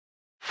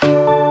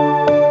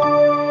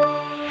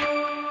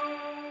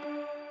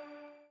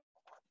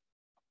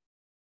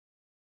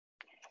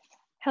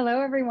Hello,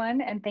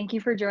 everyone, and thank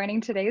you for joining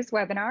today's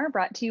webinar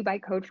brought to you by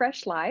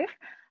Codefresh Live.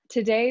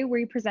 Today,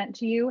 we present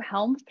to you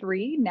Helm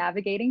 3,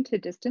 Navigating to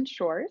Distant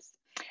Shores.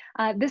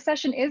 This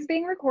session is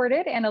being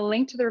recorded, and a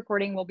link to the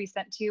recording will be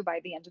sent to you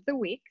by the end of the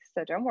week,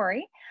 so don't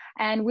worry.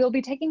 And we'll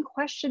be taking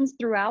questions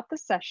throughout the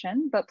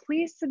session, but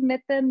please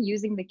submit them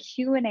using the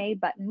Q&A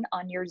button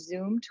on your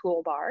Zoom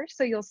toolbar.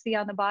 So you'll see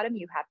on the bottom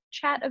you have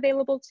chat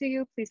available to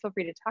you. Please feel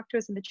free to talk to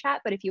us in the chat,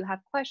 but if you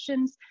have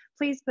questions,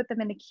 please put them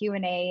in the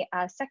Q&A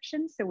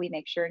section so we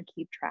make sure and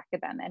keep track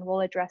of them, and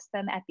we'll address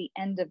them at the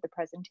end of the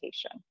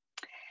presentation.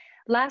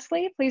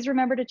 Lastly, please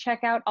remember to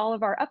check out all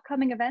of our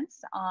upcoming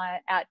events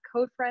at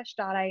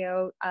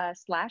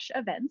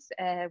codefresh.io/events.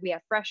 We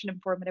have fresh and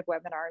informative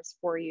webinars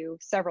for you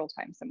several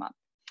times a month.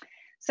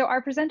 So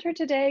our presenter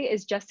today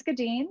is Jessica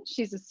Deen.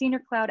 She's a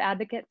senior cloud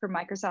advocate for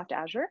Microsoft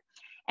Azure,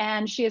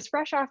 and she is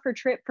fresh off her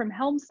trip from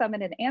Helm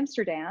Summit in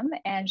Amsterdam,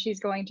 and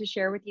she's going to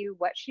share with you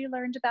what she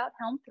learned about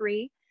Helm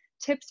 3,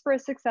 tips for a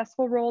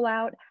successful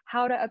rollout,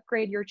 how to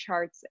upgrade your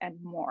charts, and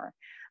more.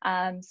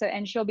 And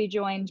she'll be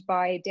joined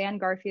by Dan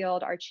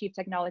Garfield, our Chief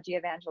Technology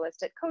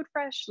Evangelist at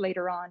Codefresh,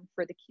 later on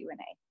for the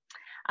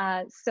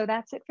Q&A. So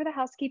that's it for the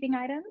housekeeping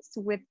items.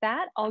 With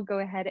that, I'll go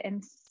ahead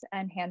and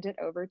hand it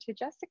over to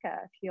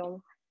Jessica, if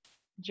you'll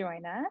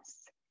join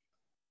us.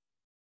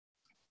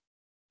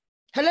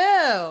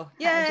 Hello,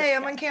 yay,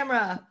 I'm on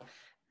camera.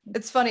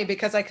 It's funny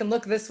because I can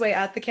look this way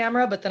at the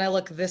camera, but then I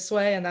look this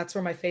way and that's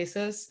where my face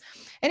is.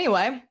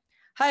 Anyway.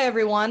 Hi,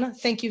 everyone.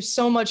 Thank you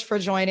so much for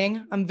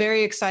joining. I'm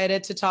very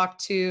excited to talk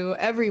to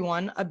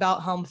everyone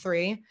about Helm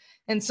 3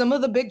 and some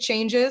of the big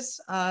changes,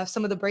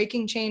 some of the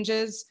breaking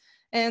changes,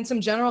 and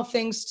some general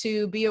things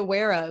to be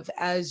aware of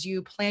as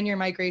you plan your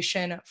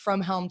migration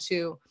from Helm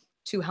 2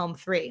 to Helm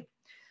 3.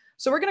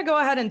 So we're going to go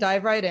ahead and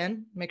dive right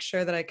in. Make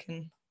sure that I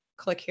can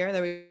click here.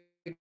 There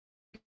we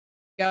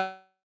go.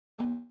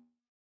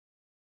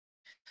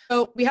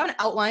 So we have an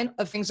outline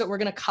of things that we're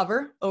going to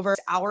cover over an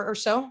hour or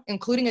so,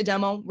 including a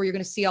demo where you're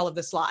going to see all of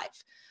this live.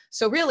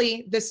 So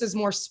really, this is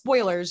more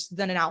spoilers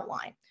than an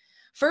outline.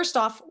 First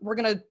off, we're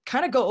going to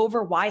kind of go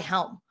over why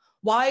Helm.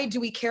 Why do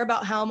we care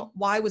about Helm?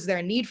 Why was there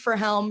a need for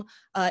Helm?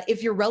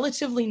 If you're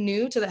relatively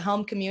new to the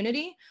Helm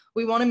community,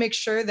 we want to make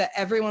sure that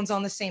everyone's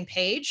on the same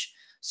page.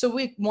 So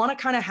we want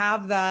to kind of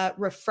have that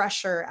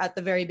refresher at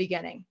the very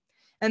beginning.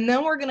 And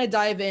then we're going to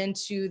dive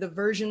into the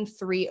version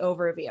 3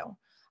 overview.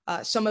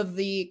 Some of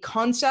the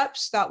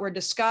concepts that were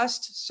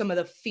discussed, some of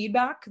the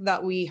feedback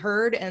that we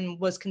heard and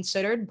was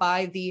considered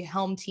by the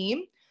Helm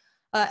team.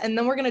 And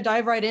then we're going to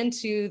dive right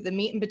into the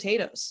meat and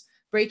potatoes,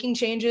 breaking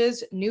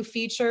changes, new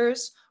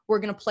features. We're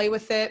going to play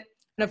with it.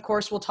 And of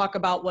course, we'll talk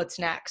about what's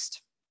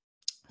next.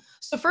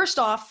 So first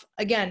off,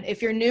 again,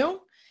 if you're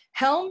new,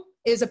 Helm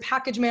is a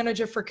package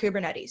manager for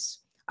Kubernetes.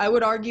 I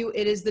would argue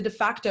it is the de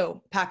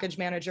facto package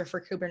manager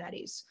for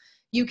Kubernetes.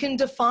 You can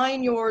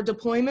define your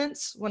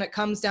deployments when it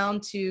comes down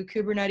to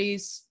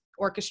Kubernetes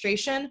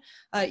orchestration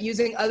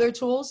using other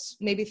tools,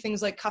 maybe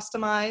things like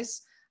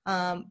Kustomize,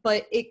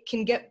 but it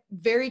can get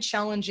very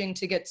challenging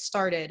to get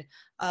started.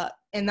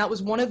 And that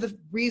was one of the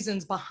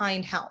reasons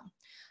behind Helm.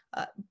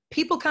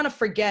 People kind of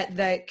forget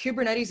that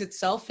Kubernetes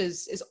itself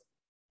is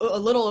a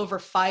little over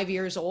 5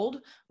 years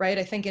old, right?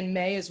 I think in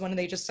May is when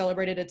they just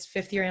celebrated its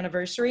 5th year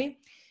anniversary.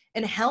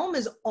 And Helm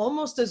is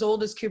almost as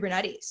old as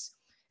Kubernetes.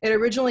 It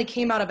originally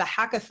came out of a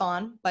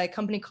hackathon by a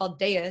company called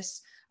Deen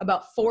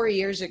about 4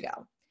 years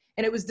ago.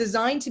 And it was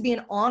designed to be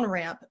an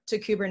on-ramp to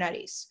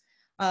Kubernetes.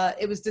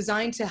 It was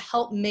designed to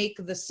help make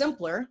the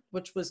simpler,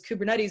 which was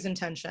Kubernetes'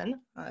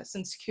 intention,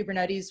 since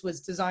Kubernetes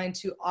was designed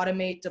to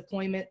automate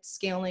deployment,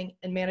 scaling,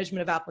 and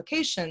management of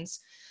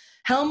applications.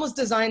 Helm was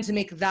designed to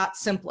make that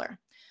simpler.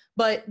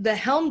 But the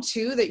Helm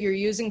 2 that you're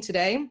using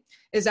today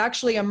is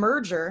actually a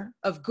merger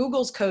of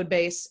Google's code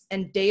base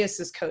and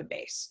Deus's code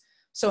base.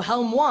 So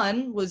Helm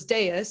 1 was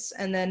Deus,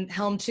 and then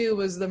Helm 2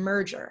 was the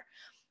merger.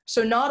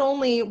 So not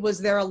only was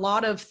there a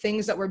lot of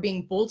things that were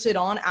being bolted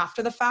on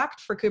after the fact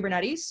for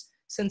Kubernetes,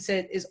 since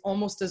it is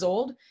almost as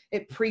old,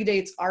 it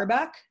predates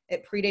RBAC,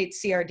 it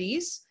predates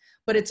CRDs,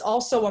 but it's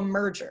also a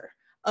merger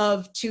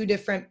of two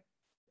different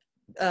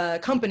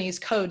companies'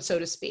 code, so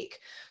to speak.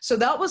 So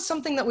that was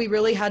something that we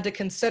really had to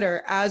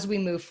consider as we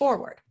move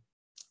forward.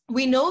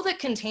 We know that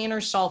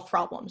containers solve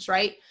problems,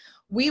 right?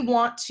 We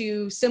want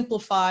to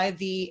simplify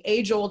the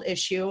age-old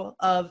issue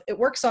of it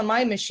works on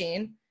my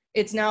machine.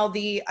 It's now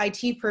the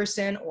IT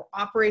person or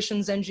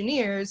operations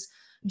engineer's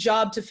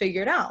job to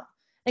figure it out.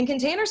 And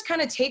containers kind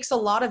of takes a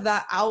lot of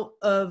that out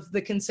of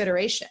the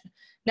consideration.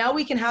 Now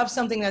we can have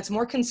something that's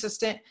more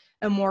consistent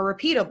and more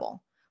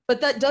repeatable.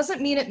 But that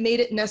doesn't mean it made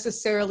it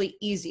necessarily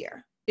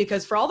easier,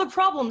 because for all the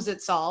problems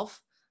it solved,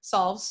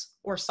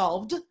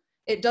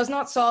 it does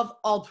not solve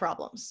all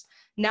problems.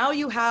 Now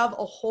you have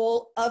a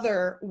whole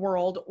other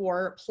world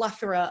or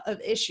plethora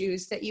of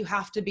issues that you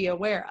have to be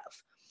aware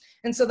of.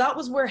 And so that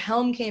was where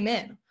Helm came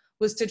in,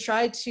 was to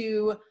try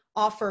to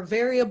offer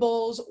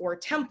variables or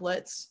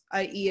templates,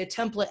 i.e. a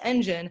template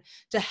engine,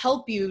 to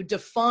help you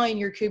define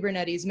your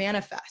Kubernetes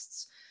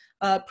manifests.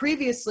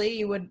 Previously,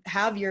 you would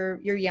have your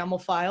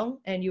YAML file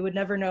and you would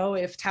never know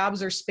if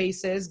tabs or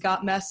spaces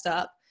got messed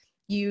up.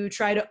 You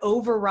try to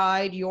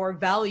override your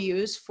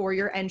values for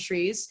your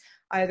entries,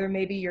 either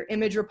maybe your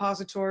image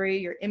repository,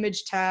 your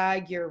image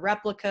tag, your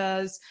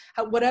replicas,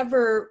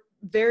 whatever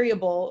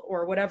variable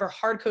or whatever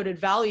hard-coded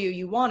value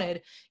you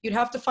wanted, you'd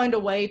have to find a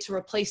way to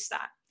replace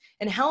that.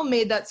 And Helm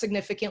made that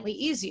significantly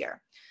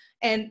easier.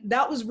 And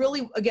that was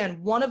really,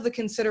 again, one of the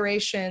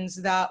considerations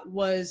that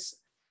was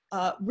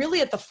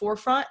really at the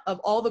forefront of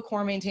all the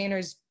core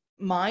maintainers'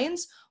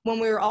 minds when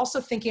we were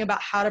also thinking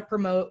about how to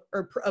promote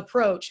or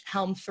approach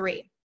Helm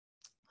 3.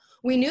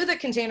 We knew that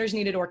containers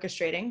needed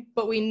orchestrating,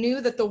 but we knew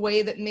that the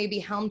way that maybe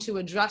Helm 2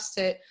 addressed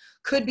it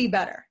could be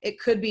better. It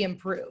could be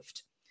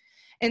improved.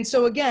 And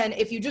so again,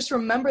 if you just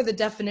remember the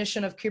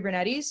definition of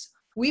Kubernetes,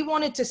 we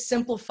wanted to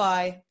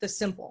simplify the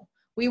simple.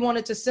 We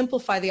wanted to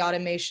simplify the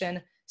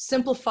automation,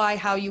 simplify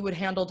how you would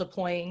handle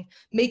deploying,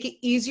 make it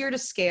easier to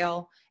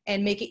scale,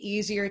 and make it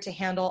easier to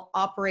handle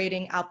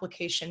operating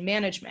application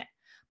management.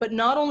 But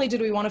not only did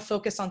we want to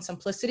focus on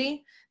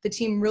simplicity, the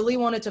team really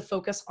wanted to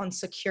focus on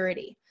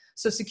security.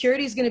 So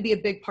security is going to be a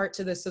big part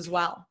to this as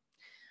well.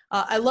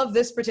 I love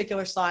this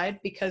particular slide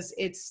because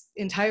it's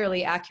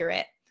entirely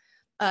accurate.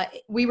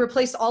 We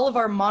replaced all of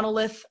our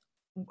monolith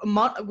with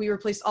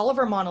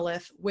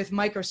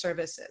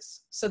microservices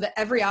so that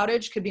every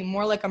outage could be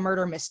more like a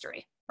murder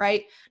mystery,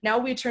 right? Now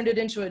we turned it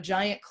into a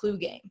giant clue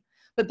game,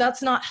 but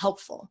that's not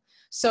helpful.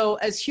 So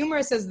as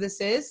humorous as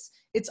this is,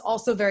 it's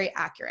also very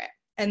accurate.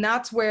 And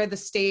that's where the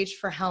stage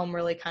for Helm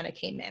really kind of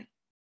came in.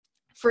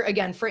 For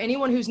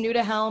anyone who's new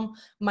to Helm,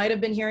 might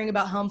have been hearing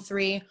about Helm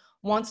 3,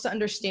 wants to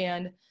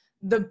understand,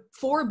 the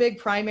 4 big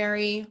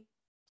primary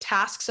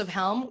tasks of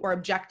Helm or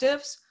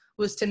objectives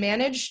was to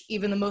manage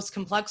even the most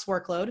complex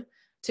workload,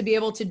 to be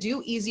able to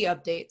do easy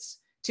updates,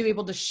 to be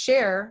able to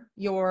share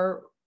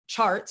your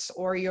charts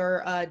or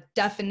your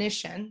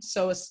definition,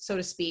 so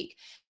to speak,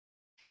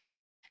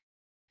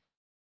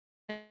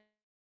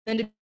 and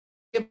to be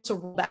able to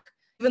roll back.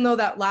 Even though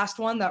that last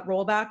one, that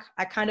rollback,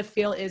 I kind of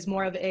feel is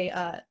more of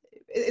a,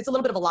 it's a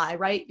little bit of a lie,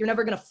 right? You're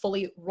never going to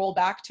fully roll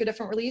back to a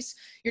different release.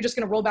 You're just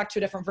going to roll back to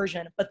a different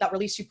version, but that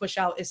release you push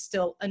out is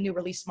still a new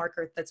release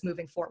marker that's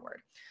moving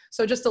forward.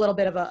 So just a little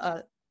bit of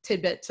a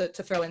tidbit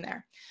to throw in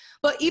there.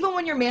 But even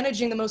when you're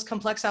managing the most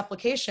complex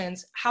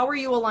applications, how are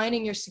you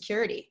aligning your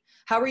security?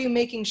 How are you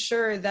making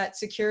sure that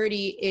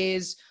security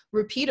is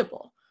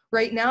repeatable?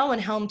 Right now in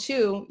Helm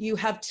 2, you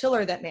have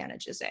Tiller that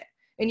manages it.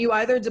 And you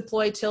either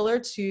deploy Tiller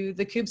to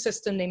the kube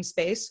system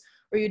namespace,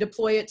 or you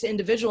deploy it to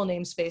individual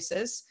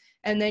namespaces.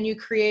 And then you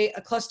create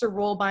a cluster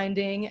role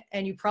binding,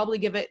 and you probably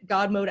give it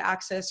God mode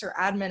access or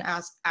admin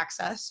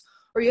access,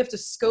 or you have to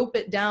scope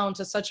it down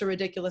to such a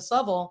ridiculous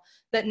level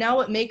that now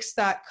it makes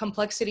that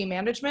complexity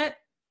management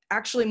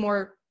actually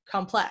more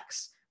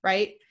complex,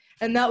 right?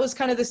 And that was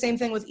kind of the same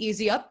thing with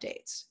easy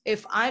updates.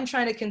 If I'm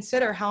trying to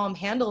consider how I'm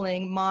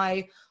handling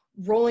my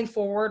rolling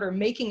forward or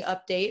making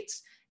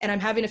updates, and I'm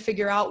having to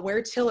figure out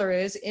where Tiller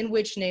is, in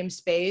which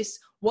namespace,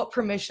 what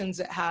permissions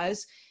it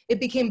has, it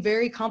became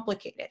very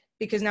complicated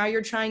because now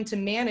you're trying to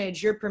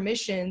manage your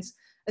permissions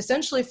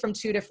essentially from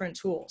 2 different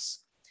tools.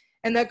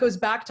 And that goes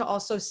back to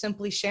also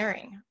simply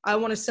sharing. I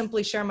want to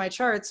simply share my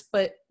charts,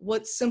 but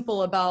what's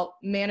simple about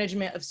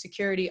management of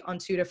security on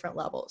 2 different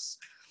levels?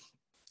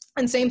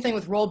 And same thing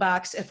with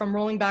rollbacks. If I'm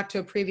rolling back to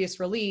a previous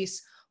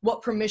release,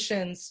 what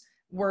permissions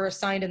were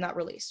assigned in that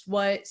release?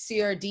 What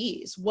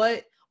CRDs?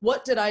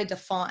 What did I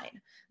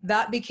define?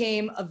 That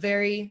became a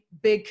very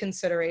big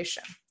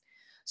consideration.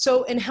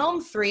 So in Helm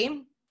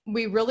 3,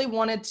 we really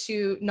wanted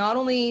to not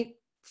only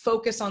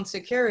focus on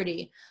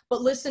security,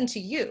 but listen to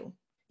you,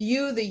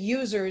 the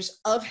users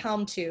of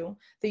Helm 2,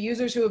 the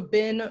users who have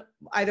been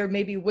either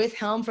maybe with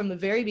Helm from the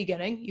very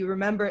beginning, you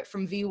remember it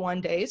from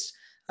V1 days,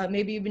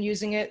 maybe you've been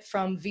using it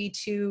from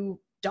V2.0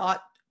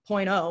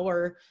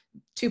 or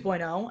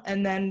 2.0,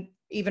 and then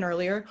even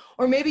earlier,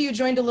 or maybe you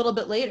joined a little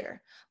bit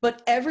later.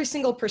 But every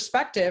single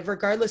perspective,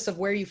 regardless of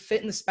where you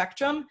fit in the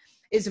spectrum,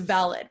 is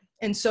valid.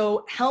 And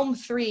so Helm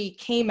 3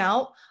 came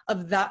out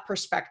of that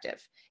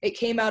perspective. It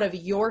came out of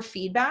your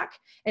feedback,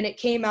 and it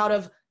came out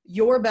of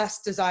your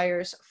best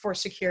desires for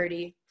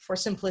security, for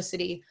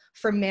simplicity,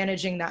 for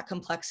managing that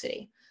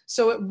complexity.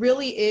 So it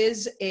really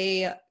is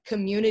a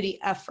community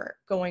effort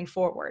going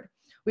forward.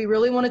 We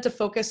really wanted to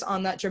focus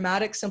on that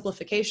dramatic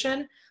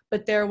simplification,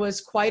 but there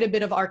was quite a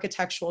bit of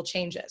architectural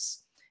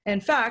changes.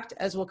 In fact,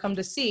 as we'll come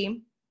to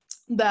see,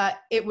 that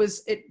it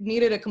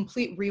needed a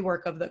complete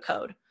rework of the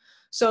code.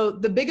 So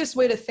the biggest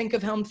way to think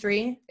of Helm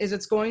 3 is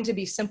it's going to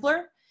be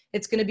simpler,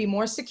 it's going to be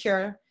more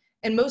secure,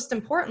 and most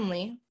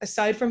importantly,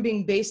 aside from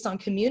being based on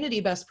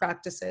community best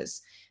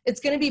practices, it's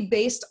going to be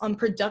based on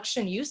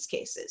production use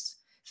cases,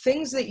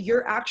 things that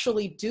you're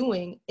actually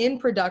doing in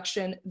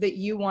production that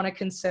you want to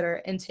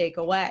consider and take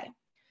away.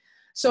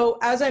 So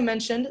as I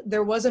mentioned,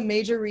 there was a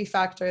major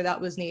refactor that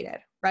was needed,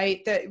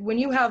 right? That when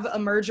you have a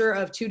merger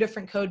of 2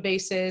 different code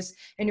bases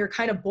and you're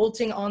kind of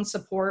bolting on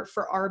support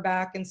for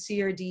RBAC and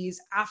CRDs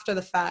after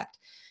the fact,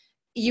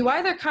 you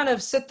either kind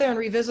of sit there and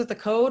revisit the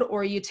code,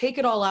 or you take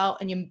it all out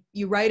and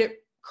you write it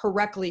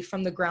correctly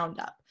from the ground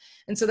up.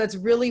 And so that's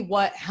really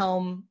what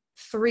Helm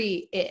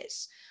 3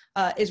 is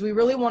we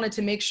really wanted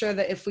to make sure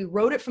that if we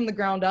wrote it from the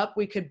ground up,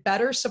 we could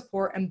better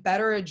support and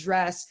better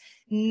address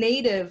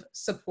native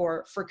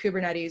support for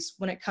Kubernetes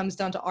when it comes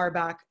down to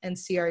RBAC and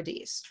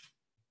CRDs.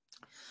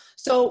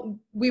 So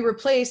we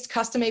replaced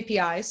custom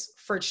APIs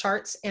for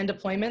charts and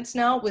deployments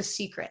now with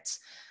secrets.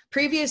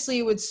 Previously,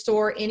 you would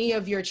store any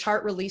of your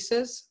chart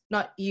releases,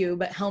 not you,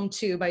 but Helm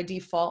 2 by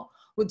default,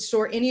 would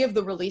store any of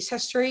the release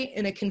history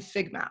in a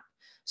config map.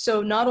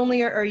 So not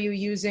only are you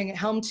using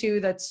Helm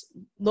 2 that's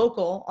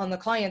local on the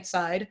client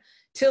side,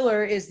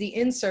 Tiller is the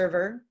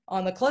in-server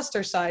on the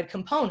cluster side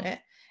component,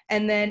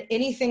 and then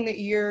anything that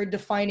you're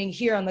defining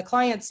here on the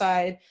client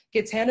side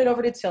gets handed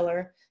over to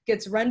Tiller,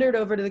 gets rendered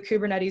over to the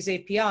Kubernetes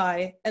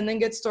API, and then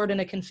gets stored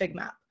in a config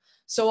map.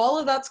 So all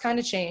of that's kind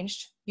of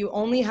changed. You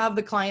only have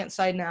the client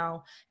side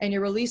now, and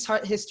your release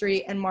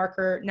history and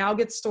marker now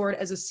gets stored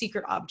as a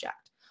secret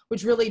object,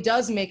 which really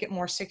does make it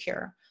more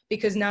secure,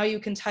 because now you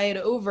can tie it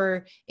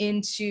over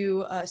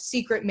into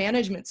secret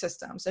management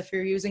systems. If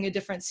you're using a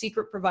different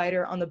secret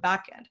provider on the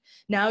back end,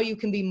 now you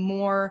can be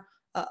more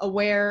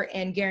aware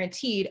and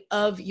guaranteed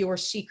of your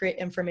secret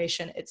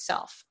information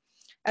itself.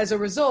 As a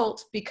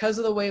result, because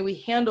of the way we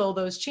handle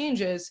those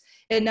changes,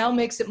 it now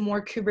makes it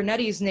more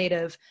Kubernetes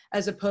native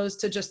as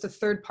opposed to just a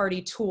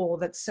third-party tool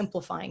that's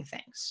simplifying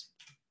things.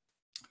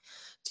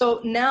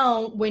 So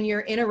now when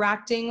you're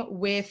interacting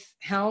with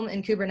Helm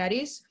and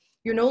Kubernetes,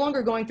 you're no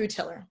longer going through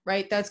Tiller,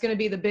 right? That's going to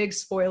be the big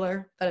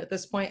spoiler that at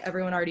this point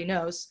everyone already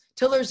knows.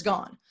 Tiller's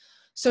gone.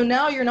 So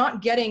now you're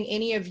not getting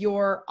any of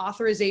your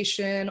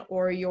authorization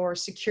or your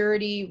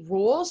security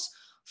rules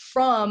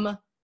from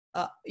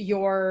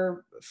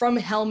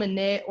Helm and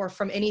Init or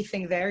from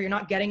anything there. You're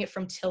not getting it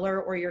from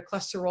Tiller or your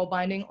cluster role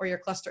binding or your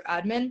cluster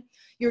admin.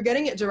 You're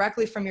getting it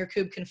directly from your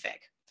kube config.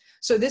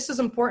 So this is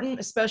important,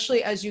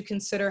 especially as you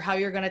consider how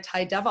you're going to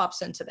tie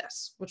DevOps into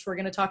this, which we're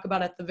going to talk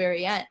about at the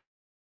very end.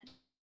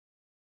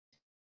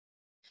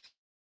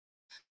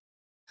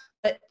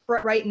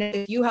 But right now,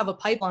 if you have a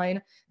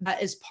pipeline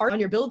that is part on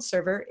your build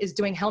server, is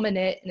doing Helm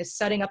init and is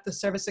setting up the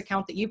service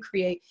account that you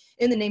create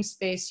in the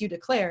namespace you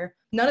declare,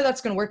 none of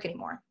that's going to work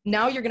anymore.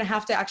 Now you're going to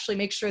have to actually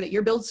make sure that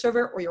your build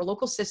server or your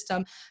local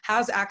system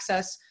has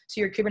access to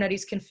your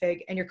Kubernetes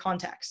config and your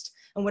context.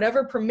 And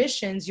whatever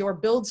permissions your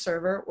build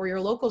server or your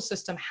local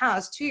system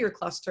has to your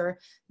cluster,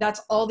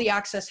 that's all the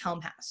access Helm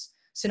has.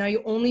 So now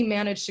you only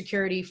manage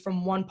security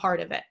from one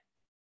part of it.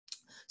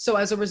 So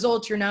as a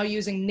result, you're now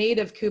using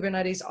native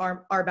Kubernetes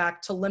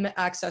RBAC to limit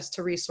access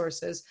to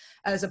resources,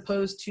 as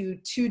opposed to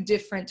two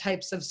different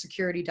types of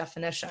security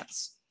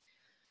definitions.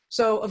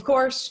 So of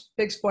course,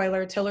 big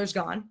spoiler, Tiller's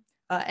gone.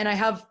 And I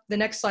have, the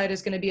next slide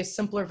is going to be a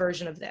simpler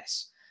version of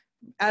this.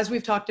 As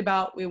we've talked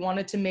about, we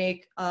wanted to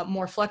make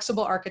more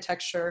flexible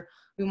architecture.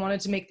 We wanted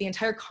to make the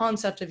entire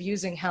concept of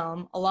using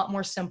Helm a lot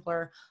more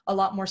simpler, a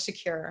lot more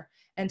secure,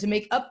 and to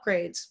make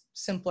upgrades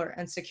simpler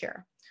and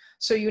secure.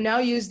 So you now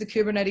use the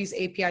Kubernetes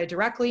API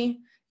directly,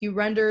 you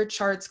render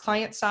charts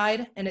client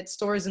side, and it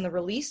stores in the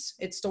release,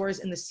 it stores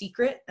in the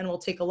secret, and we'll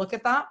take a look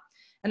at that.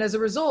 And as a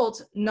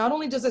result, not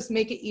only does this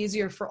make it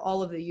easier for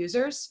all of the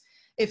users,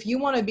 if you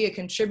want to be a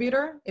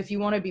contributor, if you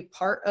want to be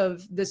part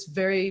of this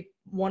very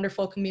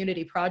wonderful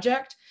community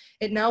project,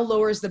 it now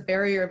lowers the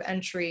barrier of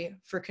entry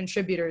for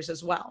contributors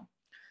as well.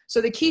 So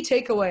the key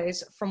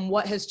takeaways from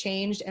what has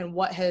changed and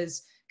what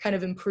has kind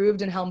of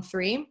improved in Helm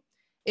 3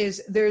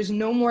 is there's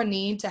no more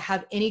need to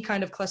have any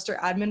kind of cluster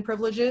admin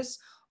privileges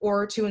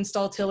or to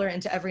install Tiller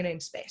into every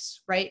namespace,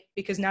 right?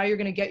 Because now you're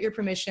going to get your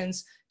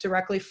permissions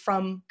directly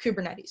from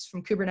Kubernetes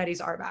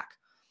RBAC.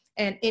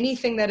 And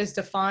anything that is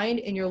defined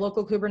in your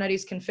local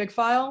Kubernetes config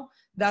file,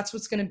 that's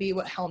what's going to be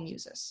what Helm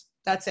uses.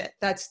 That's it.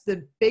 That's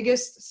the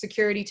biggest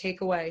security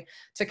takeaway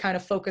to kind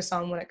of focus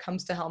on when it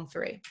comes to Helm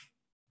 3.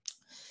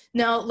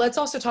 Now, let's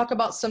also talk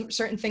about some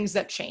certain things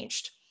that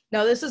changed.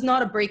 Now, this is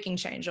not a breaking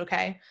change,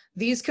 okay?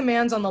 These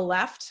commands on the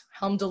left,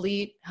 Helm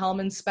delete, Helm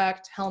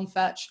inspect, Helm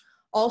fetch,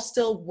 all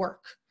still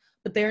work,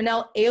 but they are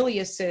now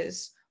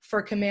aliases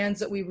for commands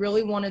that we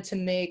really wanted to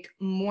make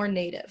more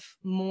native,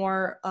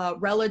 more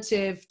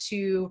relative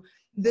to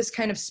this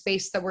kind of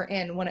space that we're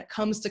in when it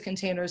comes to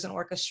containers and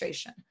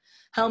orchestration.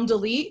 Helm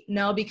delete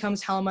now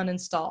becomes Helm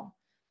uninstall.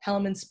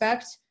 Helm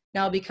inspect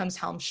now becomes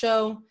Helm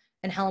show,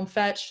 and Helm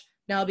fetch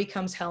now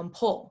becomes Helm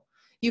pull.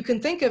 You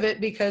can think of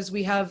it because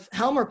we have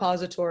Helm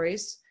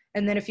repositories,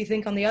 and then if you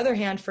think on the other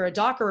hand for a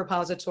Docker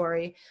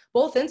repository,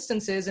 both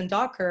instances in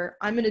Docker,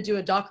 I'm going to do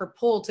a Docker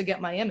pull to get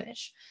my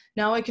image.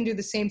 Now I can do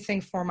the same thing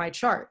for my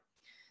chart.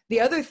 The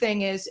other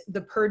thing is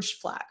the purge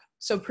flag.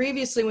 So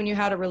previously when you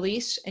had a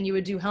release and you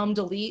would do Helm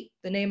delete,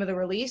 the name of the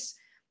release,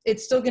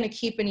 it's still going to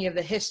keep any of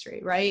the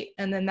history, right?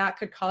 And then that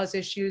could cause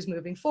issues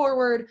moving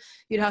forward.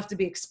 You'd have to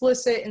be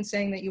explicit in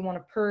saying that you want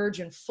to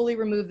purge and fully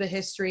remove the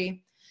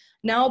history.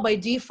 Now, by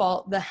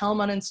default, the Helm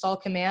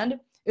uninstall command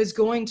is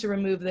going to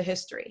remove the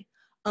history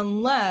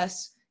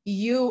unless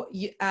you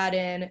add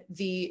in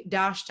the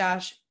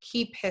 --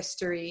 keep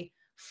history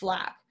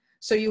flag.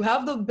 So you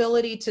have the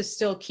ability to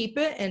still keep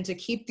it and to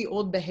keep the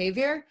old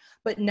behavior,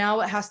 but now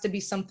it has to be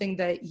something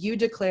that you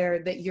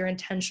declare that you're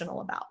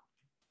intentional about.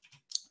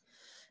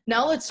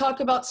 Now let's talk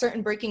about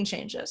certain breaking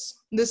changes.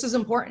 This is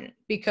important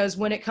because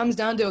when it comes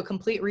down to a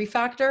complete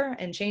refactor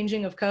and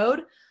changing of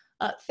code,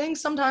 things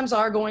sometimes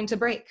are going to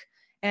break.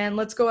 And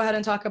let's go ahead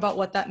and talk about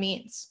what that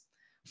means.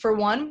 For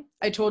one,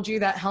 I told you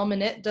that Helm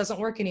init doesn't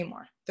work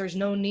anymore. There's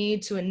no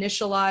need to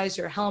initialize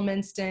your Helm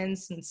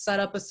instance and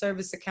set up a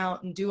service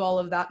account and do all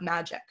of that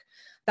magic.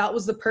 That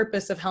was the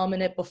purpose of Helm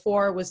init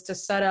before, was to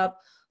set up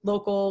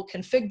local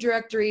config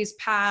directories,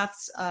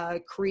 paths,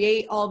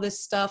 create all this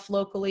stuff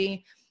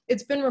locally.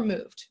 It's been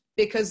removed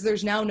because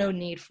there's now no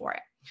need for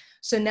it.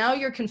 So now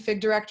your config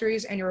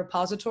directories and your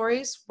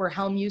repositories where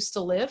Helm used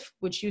to live,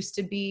 which used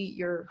to be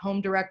your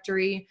home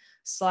directory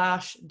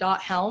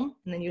 /.helm,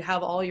 and then you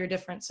have all your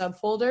different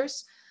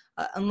subfolders,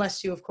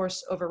 unless you of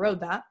course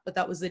overrode that, but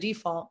that was the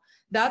default.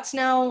 That's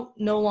now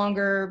no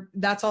longer,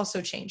 that's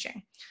also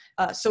changing.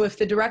 So if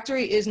the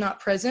directory is not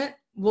present,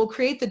 we'll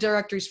create the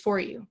directories for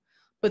you,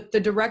 but the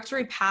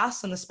directory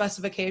paths and the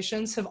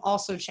specifications have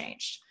also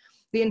changed.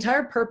 The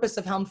entire purpose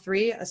of Helm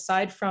 3,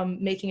 aside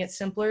from making it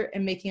simpler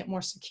and making it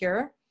more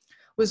secure,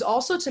 was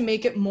also to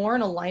make it more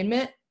in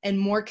alignment and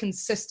more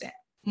consistent,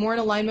 more in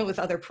alignment with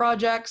other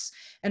projects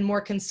and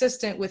more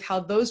consistent with how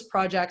those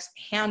projects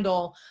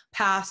handle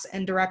paths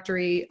and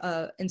directory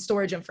and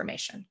storage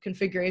information,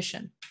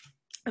 configuration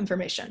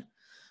information.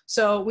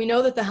 So we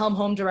know that the Helm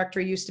home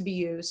directory used to be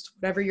used.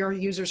 Whatever your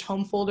user's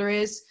home folder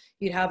is,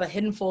 you'd have a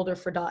hidden folder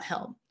for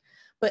 .helm.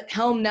 But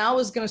Helm now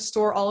is going to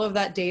store all of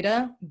that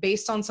data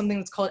based on something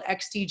that's called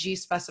XDG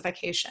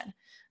specification.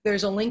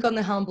 There's a link on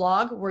the Helm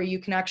blog where you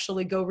can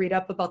actually go read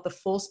up about the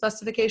full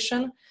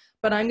specification,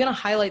 but I'm going to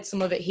highlight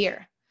some of it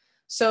here.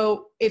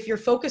 So if you're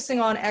focusing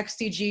on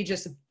XDG,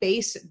 just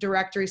base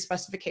directory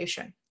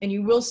specification, and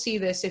you will see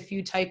this if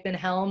you type in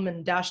Helm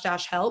and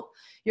 --help,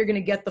 you're going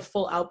to get the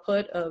full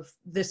output of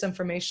this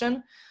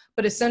information.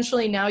 But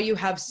essentially now you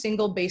have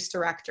single base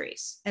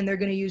directories, and they're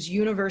going to use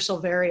universal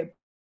variables.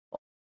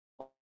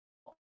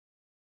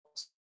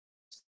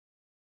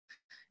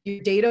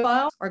 Your data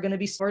files are going to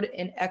be stored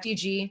in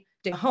XDG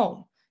data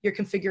home. Your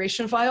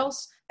configuration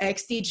files,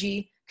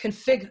 XDG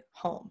config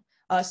home.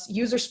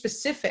 User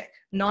specific,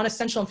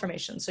 non-essential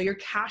information. So your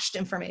cached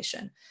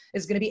information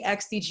is going to be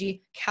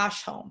XDG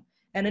cache home.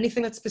 And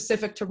anything that's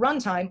specific to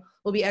runtime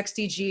will be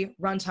XDG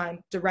runtime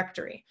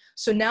directory.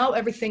 So now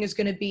everything is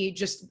going to be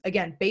just,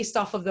 again, based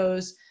off of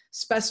those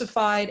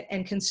specified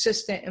and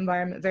consistent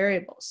environment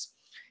variables.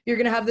 You're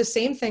going to have the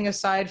same thing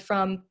aside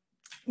from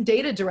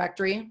data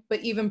directory,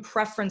 but even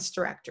preference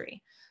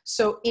directory.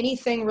 So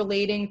anything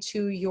relating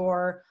to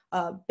your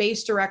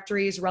base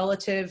directories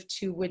relative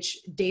to which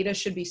data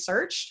should be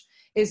searched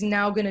is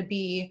now going to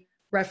be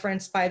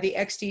referenced by the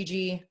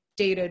XDG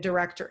data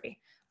directory.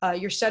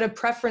 Your set of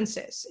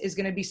preferences is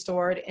going to be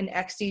stored in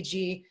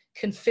XDG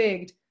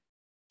configured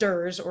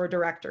DIRs or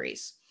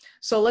directories.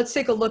 So let's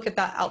take a look at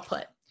that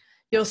output.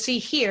 You'll see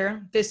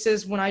here, this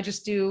is when I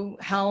just do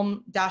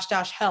Helm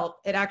 --help,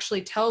 it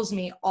actually tells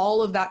me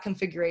all of that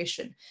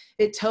configuration.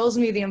 It tells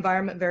me the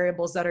environment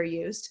variables that are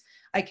used.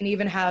 I can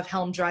even have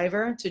Helm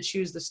driver to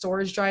choose the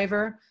storage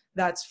driver.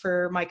 That's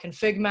for my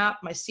config map,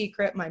 my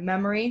secret, my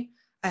memory.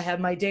 I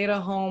have my data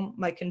home,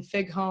 my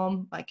config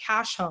home, my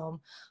cache home.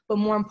 But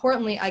more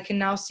importantly, I can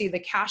now see the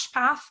cache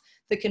path,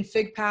 the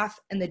config path,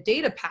 and the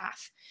data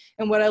path.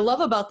 And what I love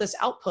about this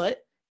output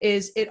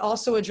is it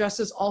also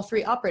addresses all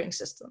three operating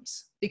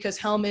systems, because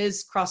Helm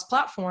is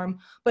cross-platform,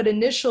 but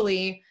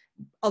initially,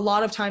 a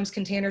lot of times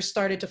containers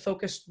started to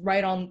focus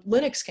right on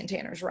Linux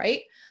containers,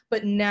 right?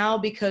 But now,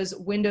 because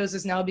Windows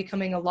is now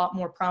becoming a lot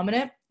more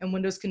prominent and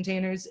Windows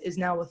containers is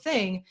now a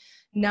thing,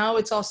 now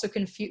it's also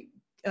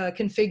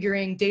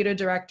configuring data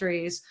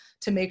directories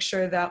to make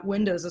sure that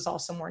Windows is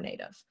also more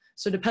native.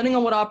 So depending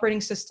on what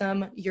operating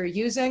system you're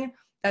using,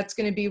 that's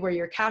going to be where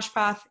your cache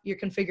path, your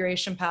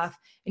configuration path,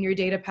 and your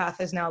data path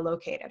is now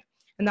located.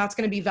 And that's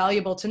going to be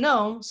valuable to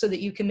know so that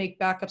you can make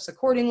backups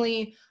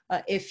accordingly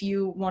if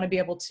you want to be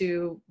able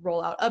to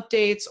roll out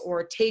updates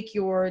or take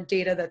your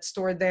data that's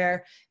stored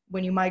there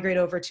when you migrate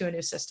over to a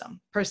new system.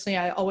 Personally,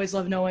 I always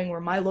love knowing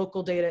where my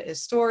local data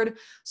is stored,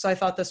 so I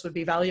thought this would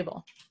be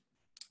valuable.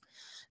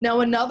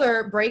 Now,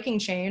 another breaking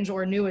change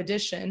or new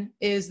addition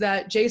is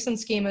that JSON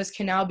schemas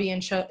can now be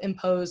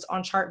imposed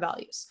on chart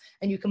values,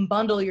 and you can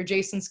bundle your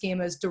JSON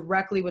schemas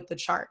directly with the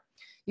chart.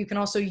 You can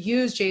also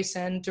use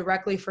JSON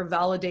directly for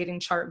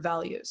validating chart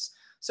values.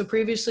 So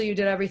previously you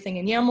did everything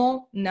in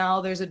YAML,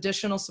 now there's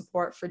additional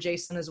support for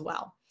JSON as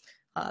well.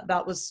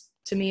 That was,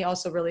 to me,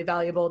 also really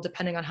valuable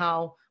depending on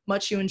how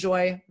much you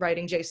enjoy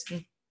writing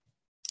JSON.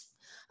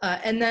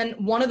 And then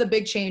one of the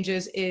big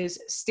changes is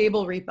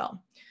stable repo.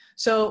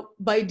 So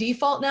by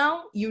default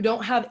now, you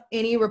don't have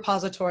any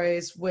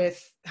repositories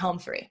with Helm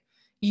 3.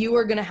 You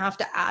are going to have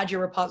to add your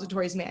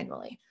repositories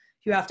manually.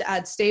 You have to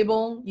add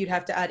stable, you'd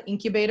have to add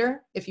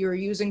incubator if you were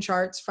using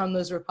charts from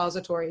those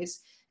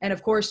repositories. And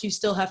of course, you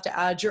still have to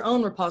add your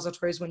own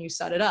repositories when you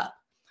set it up.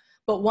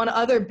 But one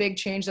other big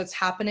change that's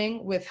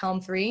happening with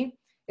Helm 3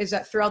 is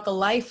that throughout the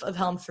life of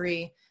Helm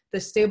 3, the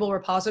stable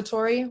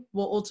repository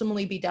will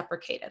ultimately be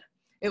deprecated.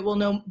 It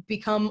will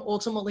become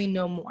ultimately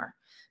no more,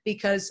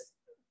 because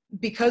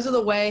of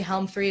the way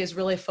Helm 3 is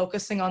really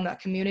focusing on that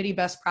community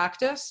best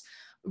practice.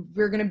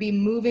 We're going to be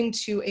moving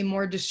to a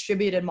more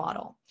distributed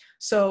model.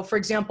 So for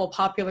example,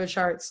 popular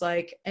charts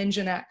like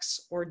Nginx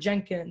or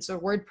Jenkins or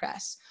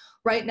WordPress,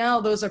 right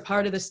now those are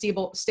part of the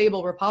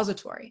stable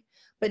repository.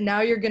 But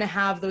now you're going to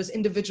have those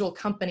individual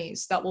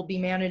companies that will be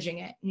managing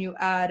it. And you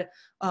add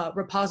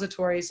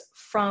repositories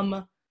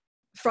from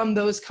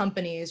those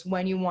companies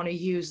when you want to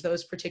use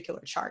those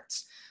particular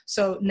charts.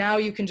 So now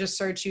you can just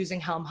search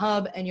using Helm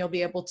Hub and you'll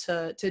be able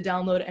to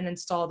download and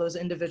install those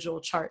individual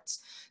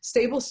charts.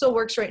 Stable still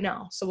works right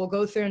now, so we'll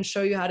go through and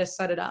show you how to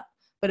set it up,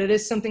 but it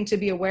is something to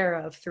be aware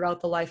of throughout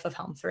the life of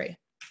Helm 3.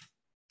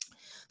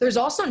 There's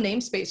also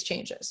namespace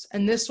changes,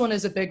 and this one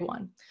is a big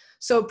one.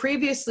 So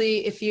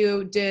previously, if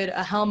you did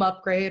a Helm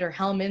upgrade or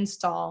Helm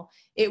install,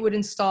 it would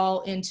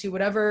install into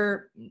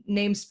whatever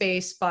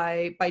namespace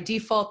by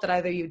default that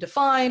either you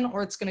define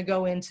or it's going to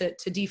go into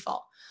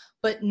default.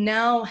 But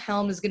now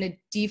Helm is going to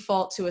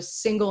default to a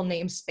single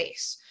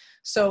namespace.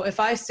 So if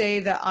I say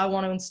that I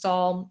want to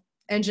install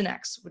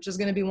Nginx, which is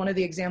going to be one of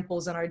the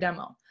examples in our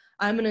demo,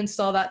 I'm going to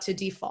install that to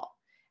default.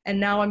 And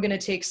now I'm going to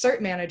take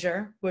Cert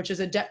Manager, which is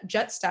a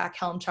JetStack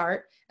Helm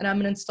chart, and I'm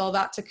going to install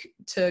that to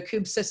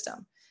Kube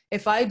System.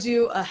 If I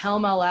do a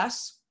Helm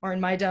LS, or in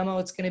my demo,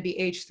 it's going to be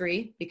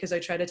H3 because I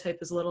try to type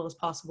as little as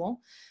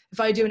possible. If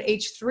I do an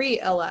H3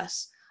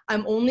 LS,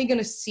 I'm only going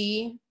to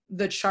see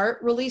the chart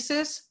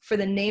releases for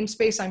the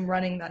namespace I'm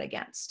running that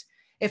against.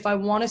 If I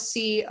want to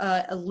see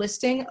a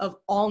listing of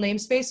all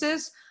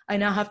namespaces, I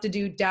now have to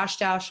do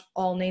 --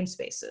 all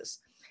namespaces.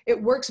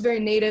 It works very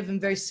native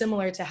and very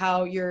similar to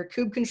how your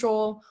kube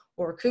control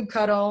or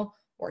kubectl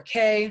or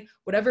K,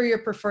 whatever your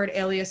preferred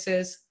alias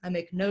is, I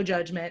make no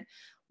judgment.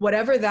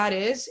 Whatever that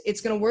is,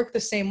 it's going to work the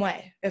same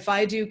way. If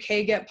I do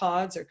K get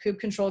pods or kube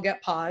control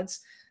get pods,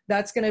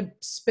 that's going to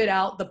spit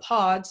out the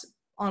pods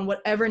on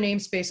whatever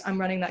namespace I'm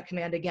running that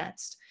command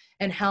against.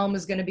 And Helm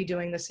is going to be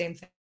doing the same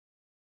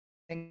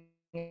thing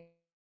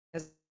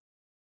as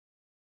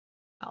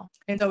well.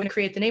 And so when you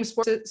create the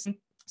namespaces,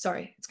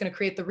 it's going to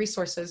create the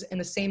resources in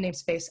the same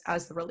namespace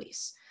as the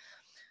release.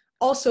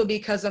 Also,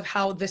 because of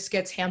how this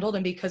gets handled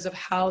and because of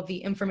how the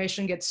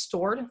information gets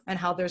stored and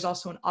how there's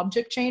also an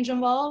object change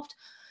involved,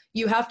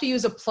 you have to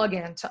use a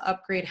plugin to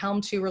upgrade Helm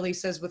 2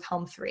 releases with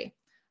Helm 3.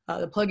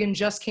 The plugin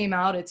just came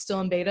out. It's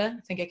still in beta.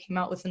 I think it came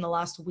out within the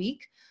last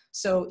week.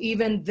 So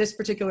even this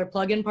particular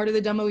plugin part of the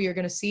demo you're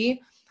going to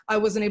see, I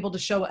wasn't able to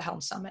show at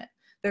Helm Summit.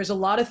 There's a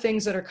lot of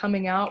things that are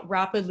coming out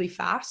rapidly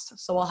fast,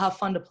 so I'll have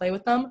fun to play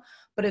with them,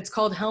 but it's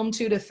called Helm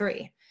 2 to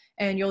 3.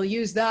 And you'll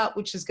use that,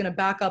 which is going to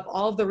back up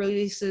all of the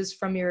releases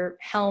from your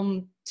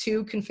Helm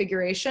 2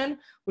 configuration,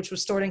 which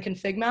was stored in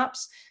config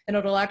maps, and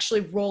it'll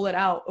actually roll it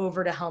out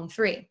over to Helm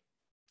 3.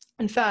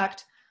 In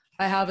fact,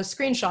 I have a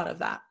screenshot of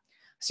that.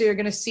 So you're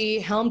going to see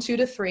Helm 2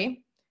 to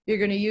 3. You're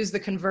going to use the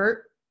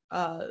convert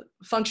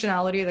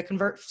functionality, the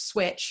convert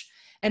switch.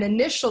 And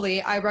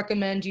initially, I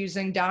recommend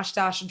using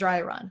 --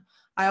 dry run.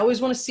 I always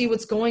want to see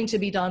what's going to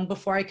be done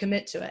before I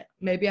commit to it.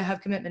 Maybe I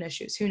have commitment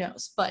issues, who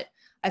knows? But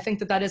I think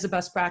that that is a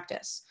best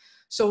practice.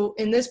 So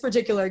in this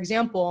particular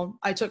example,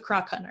 I took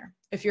Croc Hunter.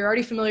 If you're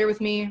already familiar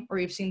with me or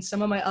you've seen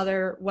some of my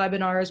other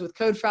webinars with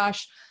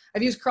Codefresh,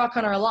 I've used Croc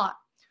Hunter a lot.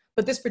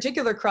 But this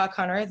particular Croc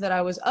Hunter that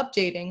I was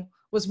updating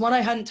was one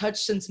I hadn't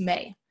touched since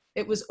May.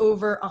 It was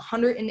over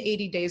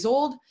 180 days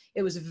old.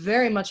 It was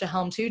very much a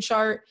Helm 2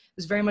 chart. It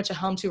was very much a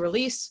Helm 2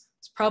 release.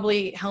 It's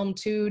probably Helm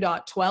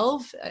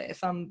 2.12,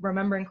 if I'm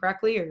remembering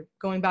correctly, or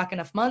going back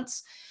enough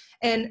months.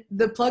 And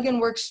the plugin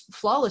works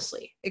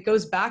flawlessly. It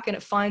goes back and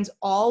it finds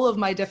all of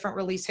my different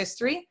release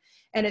history,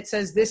 and it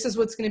says, this is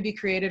what's going to be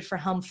created for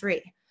Helm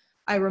 3.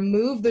 I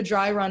remove the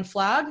dry run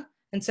flag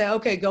and say,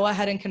 okay, go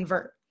ahead and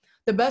convert.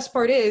 The best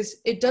part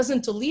is it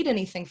doesn't delete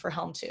anything for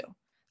Helm 2.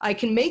 I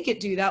can make it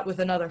do that with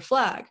another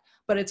flag,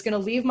 but it's going to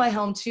leave my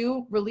Helm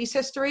 2 release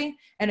history,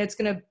 and it's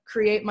going to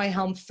create my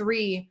Helm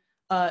 3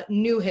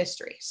 new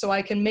history. So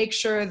I can make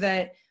sure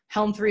that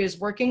Helm 3 is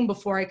working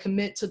before I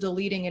commit to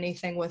deleting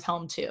anything with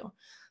Helm 2.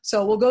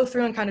 So we'll go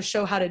through and kind of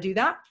show how to do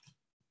that.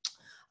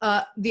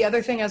 The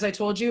other thing, as I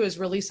told you, is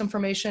release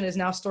information is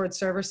now stored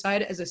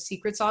server-side as a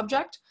secrets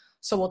object.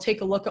 So we'll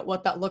take a look at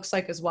what that looks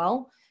like as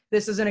well.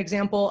 This is an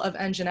example of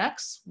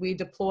Nginx. We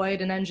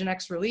deployed an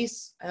Nginx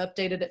release. I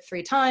updated it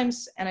 3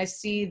 times, and I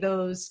see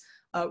those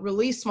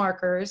release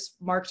markers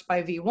marked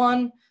by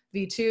V1,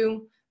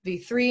 V2,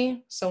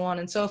 V3, so on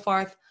and so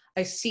forth.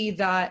 I see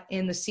that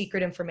in the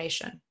secret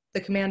information.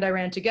 The command I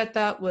ran to get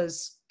that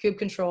was kube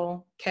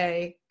control,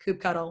 K,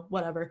 kubectl,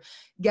 whatever,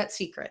 get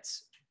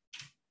secrets.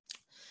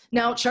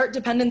 Now, chart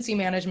dependency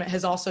management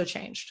has also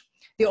changed.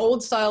 The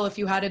old style, if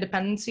you had a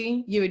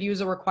dependency, you would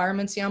use a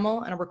requirements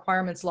YAML and a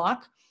requirements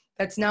lock.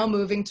 That's now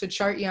moving to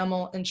chart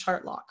YAML and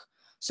chart lock.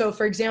 So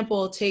for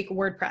example, take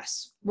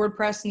WordPress.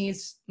 WordPress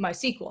needs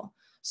MySQL.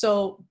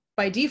 So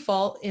by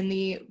default, in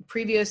the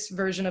previous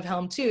version of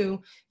Helm 2,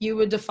 you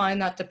would define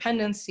that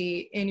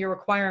dependency in your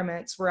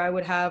requirements where I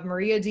would have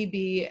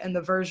MariaDB and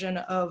the version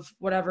of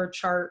whatever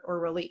chart or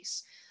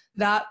release.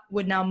 That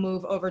would now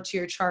move over to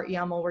your chart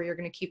YAML where you're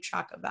going to keep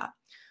track of that.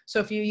 So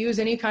if you use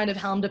any kind of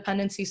Helm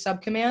dependency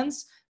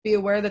subcommands, be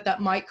aware that that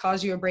might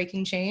cause you a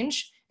breaking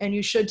change, and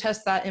you should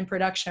test that in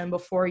production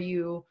before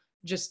you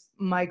just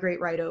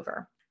migrate right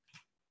over.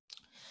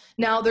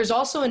 Now, there's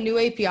also a new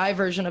API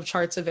version of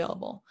charts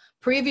available.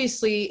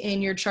 Previously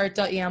in your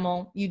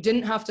chart.yaml, you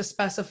didn't have to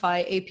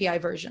specify API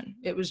version.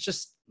 It was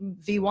just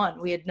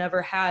V1. We had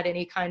never had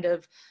any kind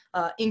of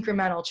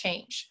incremental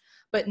change.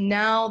 But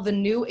now the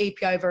new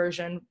API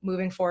version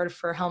moving forward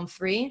for Helm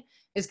 3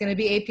 is going to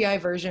be API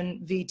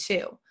version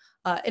V2.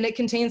 And it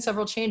contains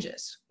several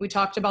changes. We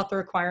talked about the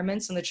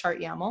requirements in the chart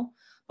YAML,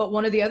 but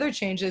one of the other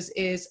changes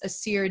is a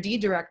CRD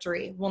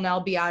directory will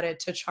now be added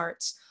to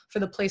charts for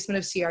the placement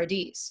of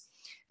CRDs.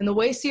 And the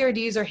way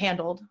CRDs are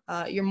handled,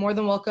 you're more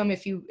than welcome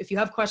if you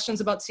have questions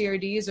about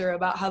CRDs or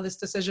about how this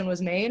decision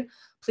was made,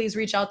 please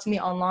reach out to me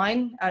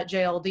online at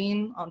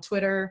JLDeen on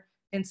Twitter,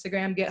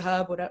 Instagram,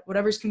 GitHub,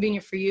 whatever's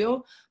convenient for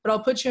you. But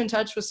I'll put you in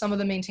touch with some of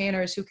the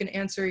maintainers who can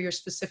answer your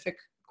specific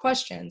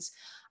questions.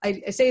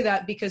 I say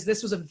that because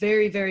this was a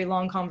very, very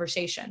long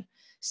conversation.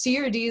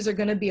 CRDs are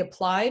going to be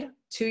applied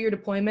to your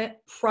deployment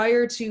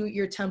prior to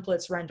your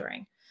templates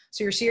rendering.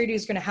 So your CRD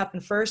is going to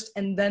happen first,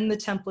 and then the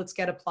templates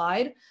get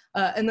applied.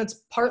 And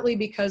that's partly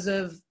because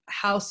of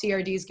how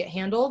CRDs get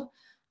handled.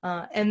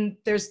 And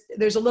there's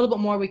a little bit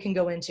more we can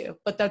go into,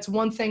 but that's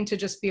one thing to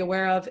just be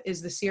aware of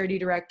is the CRD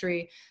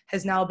directory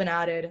has now been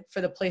added for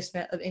the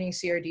placement of any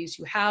CRDs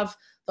you have.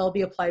 They'll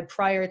be applied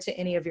prior to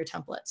any of your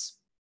templates.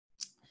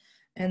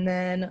 And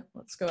then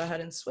let's go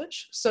ahead and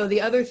switch. So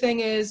the other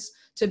thing is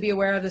to be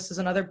aware of, this is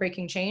another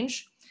breaking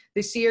change.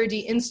 The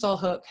CRD install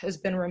hook has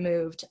been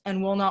removed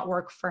and will not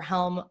work for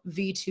Helm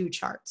V2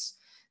 charts.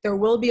 There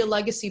will be a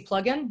legacy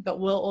plugin that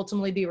will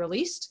ultimately be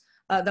released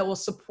that will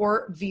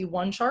support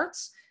V1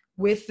 charts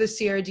with the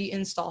CRD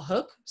install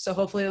hook. So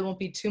hopefully it won't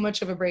be too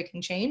much of a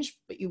breaking change,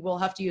 but you will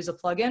have to use a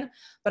plugin.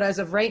 But as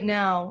of right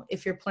now,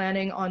 if you're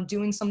planning on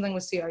doing something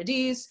with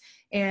CRDs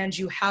and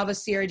you have a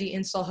CRD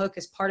install hook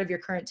as part of your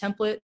current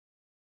template,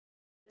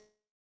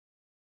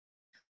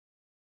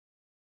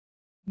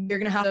 you're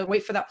going to have to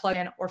wait for that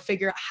plugin or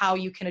figure out how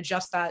you can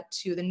adjust that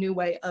to the new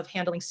way of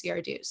handling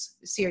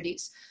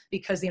CRDs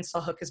because the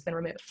install hook has been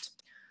removed.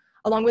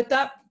 Along with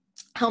that,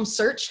 Helm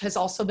search has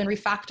also been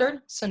refactored.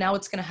 So now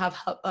it's going to have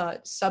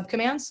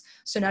subcommands.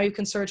 So now you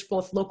can search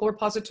both local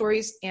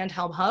repositories and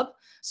Helm Hub.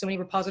 So any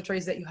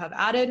repositories that you have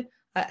added,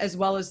 as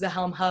well as the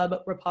Helm Hub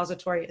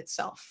repository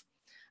itself.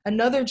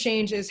 Another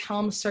change is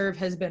Helm serve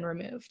has been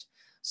removed.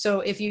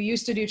 So if you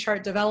used to do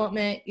chart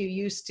development, you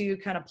used to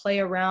kind of play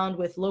around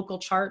with local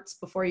charts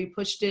before you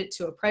pushed it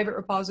to a private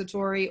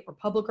repository or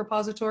public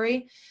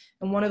repository.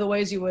 And one of the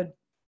ways you would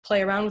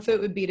play around with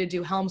it would be to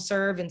do Helm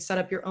serve and set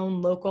up your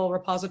own local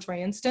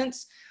repository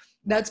instance.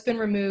 That's been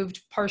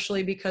removed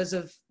partially because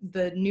of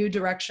the new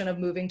direction of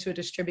moving to a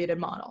distributed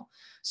model.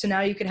 So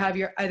now you could have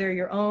either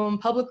your own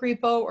public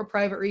repo or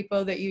private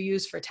repo that you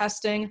use for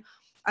testing.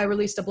 I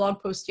released a blog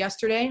post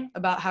yesterday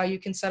about how you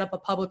can set up a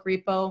public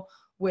repo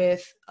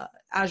with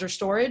Azure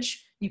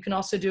storage. You can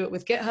also do it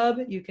with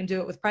GitHub. You can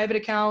do it with private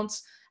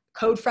accounts.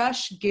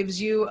 Codefresh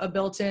gives you a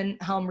built-in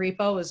Helm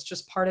repo as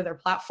just part of their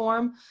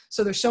platform.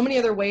 So there's so many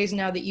other ways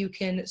now that you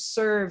can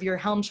serve your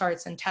Helm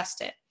charts and test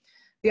it.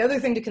 The other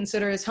thing to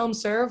consider is Helm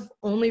serve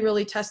only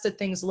really tested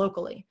things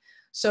locally.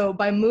 So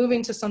by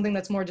moving to something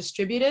that's more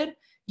distributed,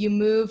 you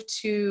move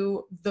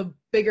to the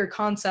bigger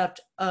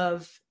concept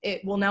of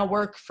it will now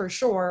work for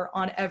sure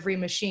on every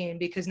machine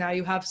because now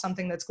you have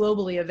something that's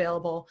globally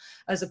available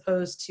as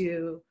opposed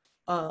to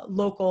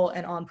local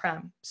and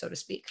on-prem, so to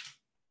speak.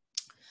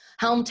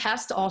 Helm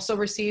test also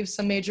receives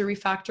some major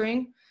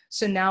refactoring.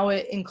 So now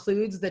it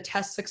includes the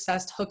test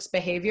success hooks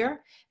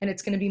behavior, and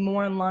it's going to be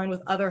more in line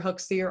with other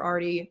hooks that you're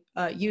already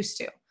used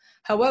to.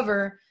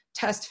 However,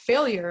 test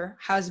failure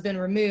has been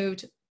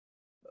removed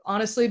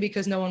honestly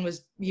because no one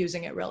was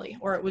using it really,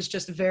 or it was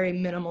just very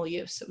minimal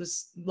use. It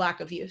was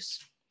lack of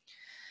use.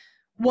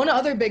 One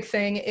other big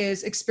thing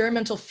is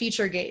experimental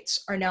feature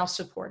gates are now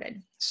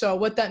supported. So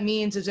what that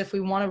means is if we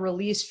want to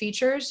release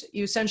features,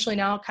 you essentially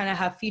now kind of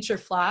have feature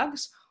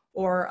flags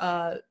or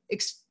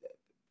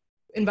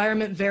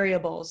environment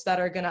variables that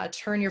are going to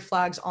turn your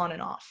flags on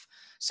and off.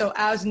 So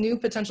as new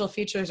potential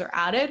features are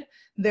added,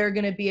 they're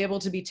going to be able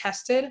to be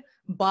tested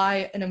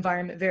by an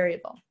environment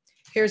variable.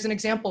 Here's an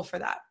example for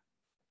that.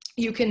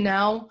 You can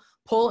now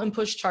pull and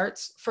push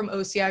charts from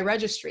OCI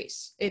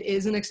registries. It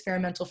is an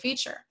experimental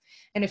feature.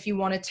 And if you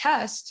want to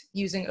test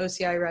using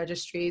OCI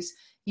registries,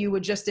 you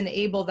would just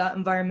enable that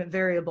environment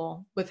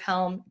variable with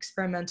Helm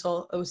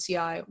experimental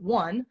OCI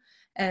 1,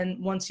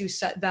 And once you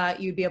set that,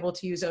 you'd be able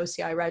to use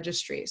OCI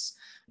registries.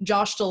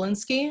 Josh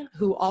Dolinsky,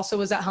 who also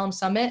was at Helm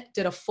Summit,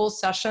 did a full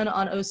session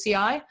on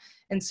OCI.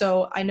 And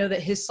so I know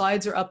that his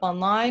slides are up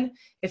online.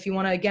 If you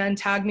want to, again,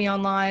 tag me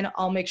online,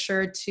 I'll make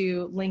sure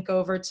to link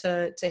over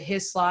to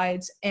his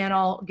slides, and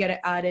I'll get it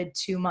added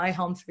to my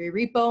Helm 3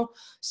 repo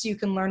so you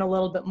can learn a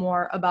little bit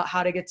more about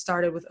how to get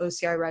started with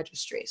OCI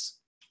registries.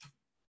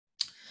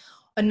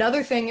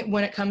 Another thing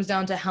when it comes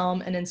down to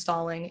Helm and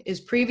installing is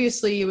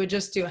previously you would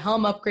just do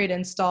Helm upgrade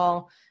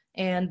install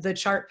and the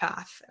chart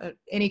path,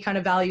 any kind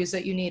of values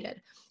that you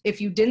needed. If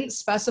you didn't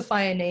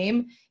specify a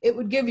name, it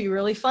would give you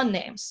really fun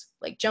names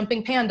like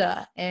Jumping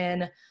Panda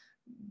and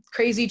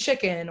Crazy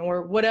Chicken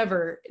or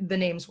whatever the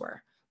names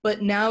were.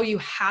 But now you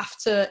have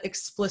to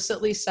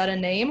explicitly set a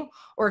name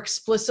or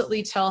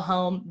explicitly tell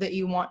Helm that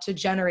you want to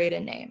generate a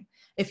name.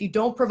 If you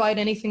don't provide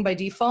anything by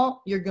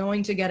default, you're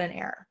going to get an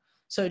error.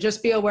 So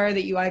just be aware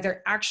that you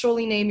either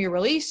actually name your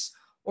release,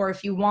 or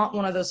if you want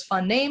one of those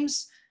fun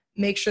names,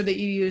 make sure that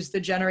you use the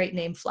generate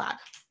name flag.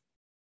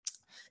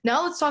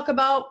 Now let's talk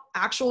about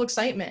actual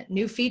excitement,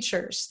 new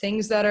features,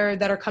 things that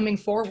are coming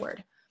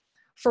forward.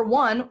 For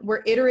one,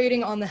 we're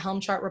iterating on the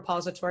Helm chart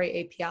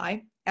repository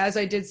API. As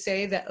I did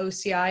say, that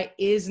OCI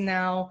is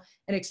now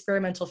an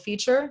experimental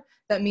feature.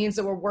 That means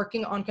that we're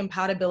working on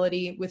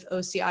compatibility with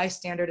OCI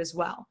standard as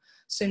well.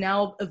 So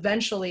now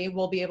eventually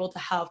we'll be able to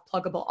have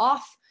pluggable auth,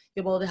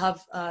 be able to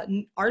have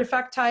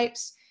artifact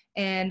types,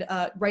 and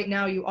right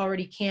now you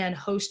already can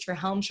host your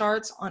Helm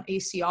charts on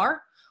ACR,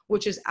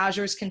 which is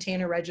Azure's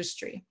container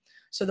registry.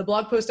 So the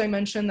blog post I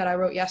mentioned that I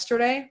wrote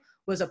yesterday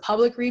was a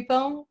public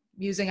repo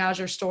using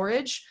Azure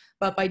storage,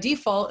 but by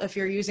default, if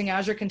you're using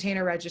Azure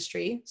Container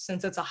Registry,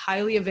 since it's a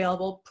highly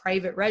available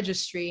private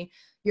registry,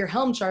 your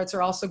Helm charts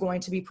are also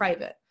going to be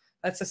private.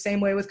 That's the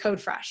same way with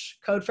Codefresh.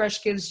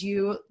 Codefresh gives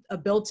you a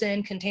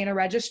built-in container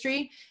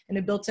registry and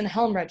a built-in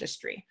Helm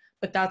registry,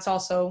 but that's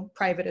also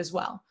private as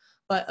well.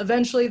 But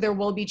eventually there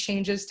will be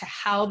changes to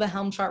how the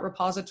Helm chart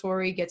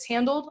repository gets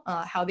handled,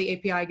 how the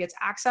API gets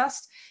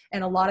accessed,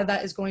 and a lot of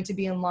that is going to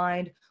be in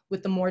line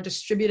with the more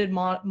distributed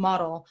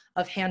model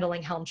of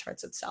handling Helm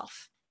charts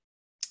itself.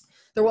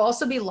 There will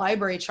also be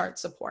library chart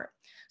support.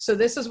 So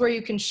this is where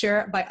you can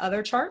share it by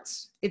other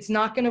charts. It's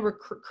not going to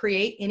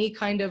create any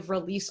kind of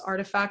release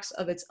artifacts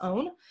of its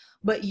own,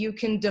 but you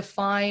can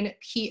define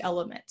key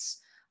elements.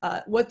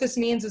 What this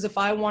means is if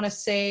I want to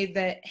say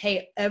that,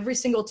 hey, every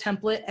single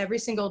template, every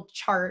single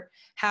chart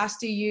has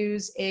to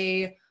use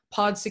a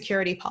pod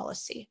security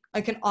policy,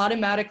 I can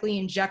automatically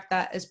inject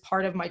that as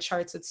part of my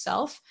charts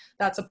itself.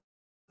 That's a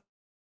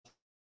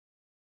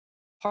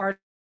part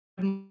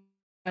of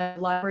my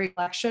library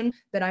collection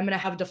that I'm going to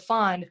have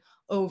defined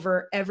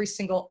over every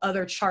single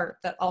other chart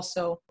that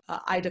also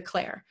I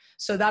declare.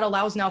 So that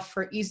allows now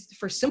for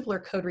simpler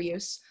code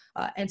reuse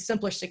and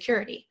simpler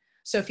security.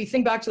 So if you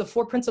think back to the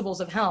 4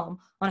 principles of Helm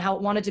on how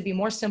it wanted to be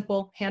more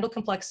simple, handle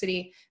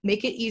complexity,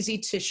 make it easy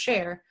to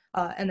share,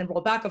 and then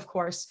roll back, of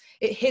course,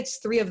 it hits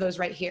 3 of those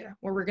right here,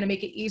 where we're going to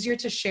make it easier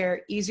to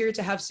share, easier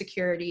to have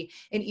security,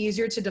 and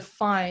easier to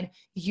define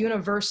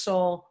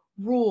universal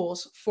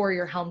rules for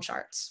your Helm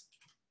charts.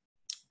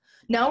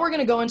 Now we're going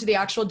to go into the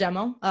actual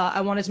demo. I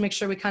wanted to make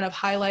sure we kind of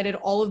highlighted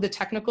all of the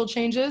technical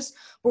changes,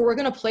 but we're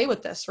going to play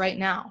with this right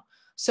now.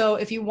 So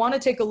if you want to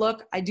take a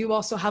look, I do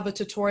also have a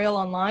tutorial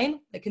online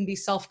that can be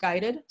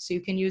self-guided, so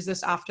you can use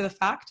this after the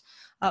fact,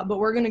 but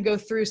we're going to go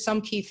through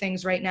some key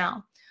things right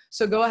now.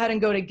 So go ahead and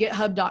go to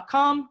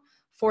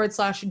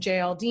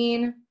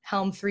github.com/JLDeen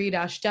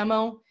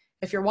Helm3-demo.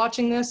 If you're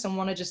watching this and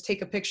want to just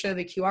take a picture of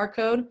the QR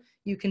code,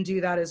 you can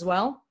do that as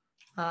well.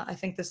 I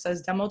think this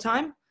says demo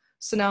time.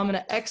 So now I'm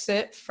going to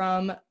exit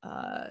from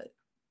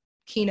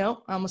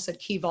Keynote. I almost said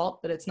Key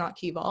Vault, but it's not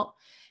Key Vault.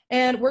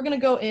 And we're going to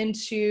go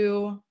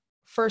into,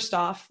 first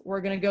off,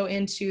 we're going to go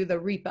into the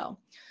repo.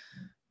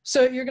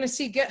 So you're going to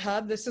see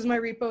GitHub. This is my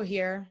repo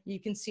here. You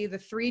can see the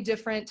 3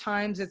 different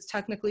times it's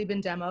technically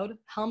been demoed.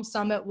 Helm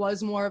Summit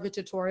was more of a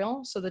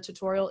tutorial, so the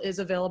tutorial is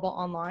available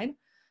online.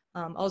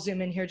 I'll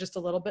zoom in here just a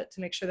little bit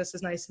to make sure this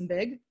is nice and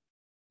big.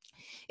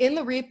 In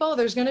the repo,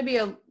 there's going to be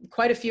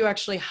quite a few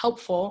actually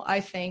helpful, I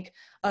think,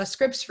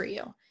 scripts for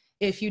you.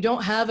 If you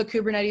don't have a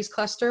Kubernetes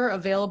cluster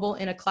available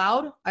in a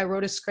cloud, I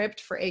wrote a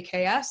script for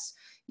AKS.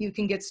 You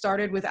can get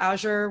started with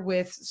Azure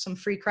with some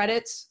free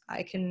credits.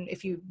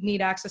 If you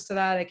need access to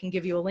that, I can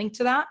give you a link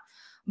to that.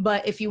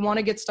 But if you want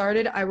to get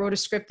started, I wrote a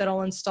script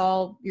that'll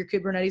install your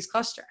Kubernetes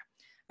cluster.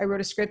 I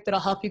wrote a script that'll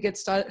help you get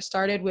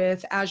started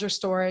with Azure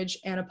storage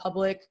and a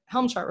public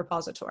Helm chart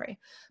repository.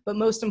 But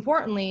most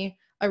importantly,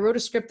 I wrote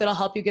a script that'll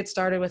help you get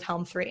started with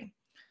Helm 3.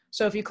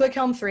 So if you click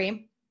Helm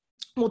 3,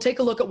 we'll take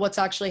a look at what's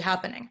actually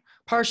happening,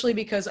 partially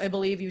because I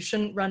believe you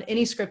shouldn't run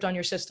any script on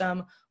your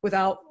system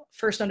without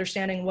first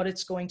understanding what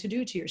it's going to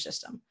do to your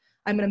system.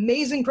 I'm an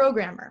amazing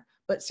programmer,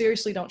 but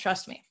seriously, don't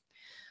trust me.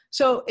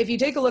 So if you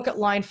take a look at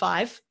line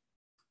 5,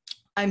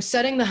 I'm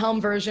setting the Helm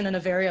version in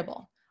a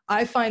variable.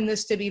 I find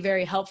this to be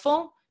very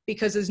helpful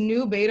because as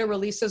new beta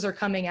releases are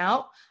coming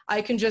out,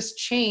 I can just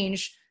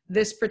change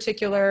this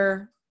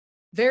particular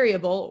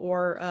variable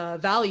or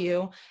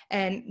value,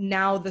 and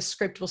now the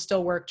script will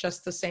still work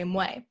just the same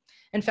way.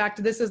 In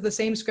fact, this is the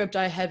same script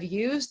I have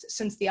used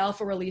since the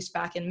alpha release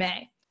back in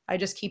May. I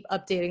just keep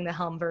updating the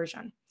Helm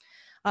version.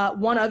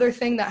 One other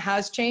thing that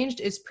has changed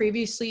is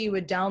previously you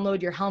would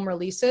download your Helm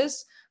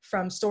releases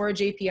from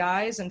storage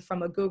APIs and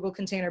from a Google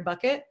container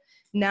bucket.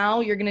 Now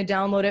you're going to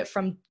download it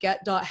from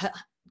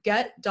get.helm.sh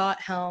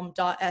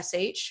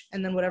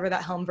and then whatever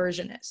that Helm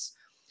version is.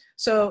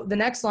 So the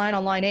next line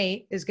on line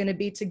 8 is going to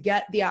be to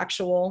get the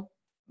actual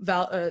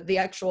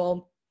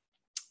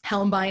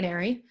Helm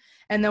binary,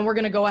 and then we're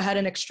going to go ahead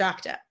and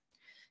extract it.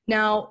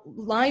 Now,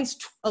 lines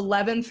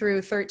 11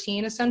 through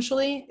 13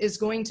 essentially is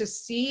going to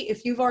see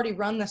if you've already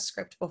run this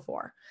script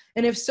before.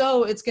 And if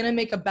so, it's going to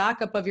make a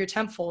backup of your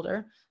temp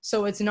folder,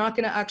 so it's not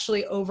going to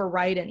actually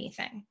overwrite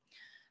anything.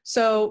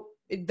 So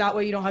that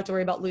way you don't have to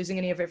worry about losing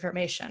any of your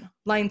information.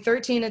 Line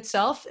 13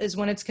 itself is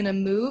when it's going to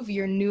move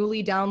your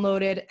newly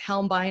downloaded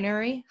Helm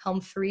binary, Helm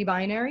 3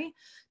 binary,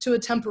 to a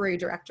temporary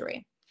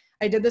directory.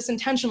 I did this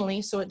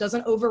intentionally so it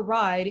doesn't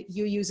override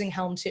you using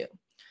Helm 2.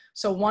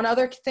 So one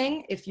other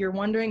thing, if you're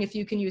wondering if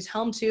you can use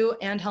Helm 2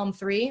 and Helm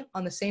 3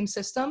 on the same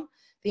system,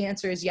 the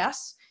answer is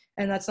yes.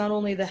 And that's not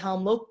only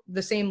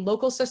the same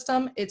local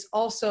system, it's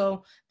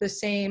also the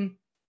same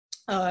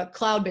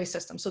cloud-based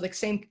system. So the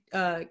same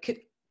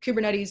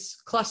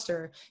Kubernetes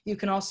cluster, you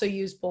can also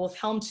use both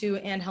Helm 2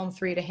 and Helm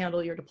 3 to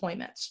handle your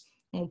deployments.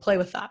 And we'll play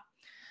with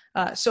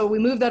that. So we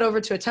move that over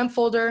to a temp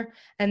folder,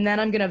 and then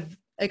I'm going to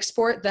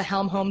export the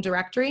Helm home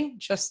directory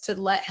just to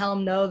let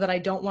Helm know that I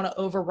don't want to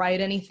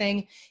overwrite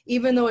anything.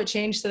 Even though it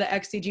changed to the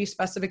XDG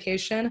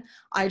specification,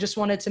 I just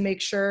wanted to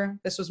make sure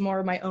this was more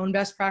of my own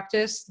best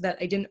practice, that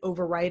I didn't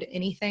overwrite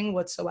anything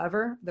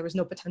whatsoever. There was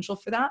no potential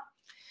for that.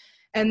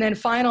 And then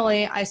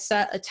finally, I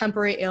set a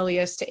temporary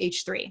alias to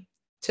H3,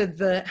 to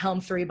the Helm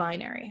 3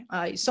 binary.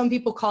 Some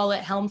people call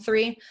it Helm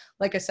 3.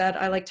 Like I said,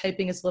 I like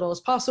typing as little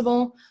as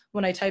possible.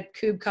 When I type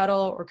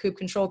kubectl or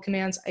kubectl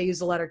commands, I use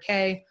the letter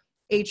K.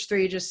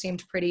 H3 just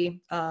seemed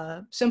pretty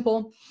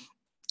simple.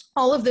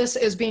 All of this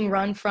is being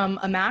run from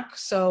a Mac,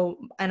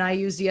 and I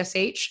use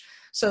ZSH.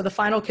 So the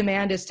final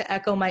command is to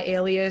echo my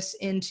alias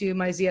into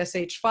my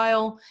ZSH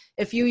file.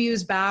 If you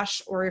use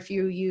Bash or if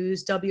you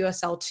use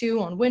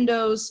WSL2 on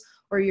Windows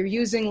or you're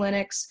using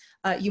Linux,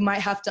 you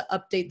might have to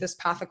update this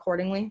path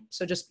accordingly.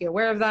 So just be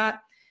aware of that.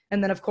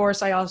 And then of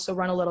course, I also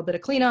run a little bit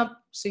of cleanup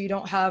so you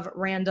don't have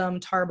random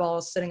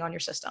tarballs sitting on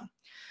your system.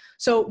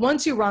 So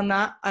once you run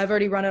that, I've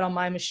already run it on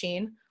my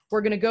machine.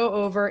 We're going to go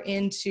over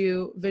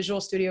into Visual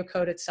Studio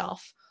Code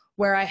itself,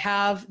 where I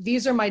have,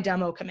 these are my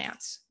demo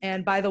commands.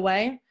 And by the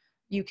way,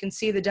 you can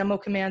see the demo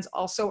commands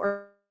also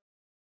are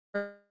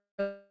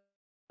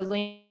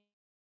linked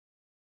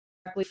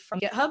directly from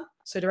GitHub,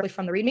 so directly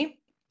from the README.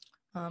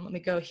 Let me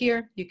go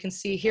here. You can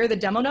see here the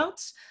demo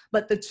notes,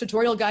 but the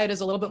tutorial guide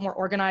is a little bit more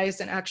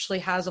organized and actually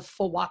has a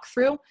full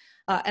walkthrough.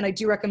 And I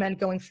do recommend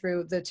going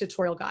through the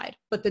tutorial guide,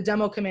 but the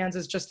demo commands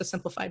is just a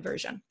simplified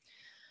version.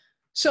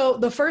 So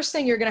the first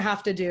thing you're going to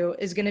have to do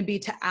is going to be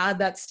to add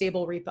that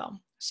stable repo.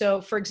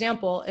 So for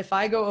example, if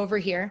I go over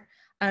here,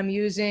 I'm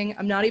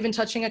not even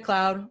touching a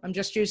cloud. I'm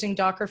just using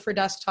Docker for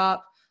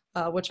desktop,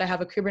 which I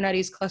have a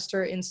Kubernetes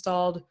cluster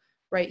installed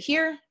right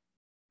here. And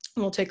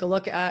we'll take a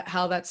look at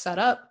how that's set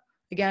up.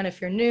 Again, if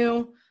you're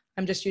new,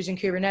 I'm just using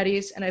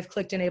Kubernetes and I've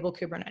clicked enable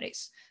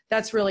Kubernetes.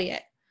 That's really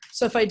it.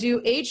 So if I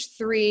do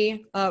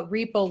H3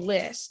 repo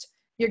list,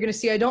 you're going to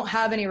see I don't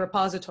have any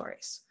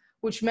repositories,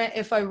 which meant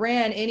if I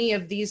ran any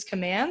of these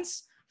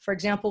commands, for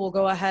example, we'll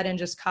go ahead and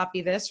just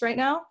copy this right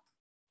now.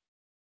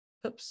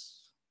 Oops,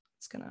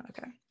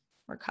 okay.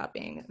 We're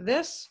copying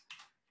this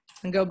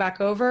and go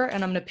back over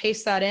and I'm gonna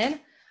paste that in.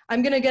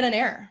 I'm gonna get an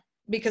error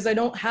because I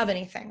don't have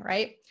anything,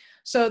 right?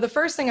 So the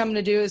first thing I'm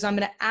gonna do is I'm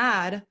gonna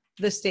add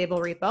the stable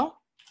repo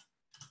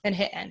and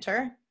hit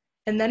enter.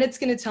 And then it's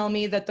gonna tell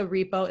me that the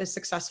repo is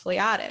successfully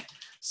added.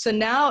 So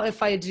now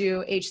if I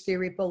do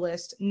H3 repo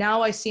list,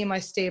 now I see my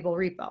stable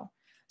repo.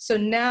 So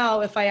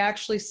now if I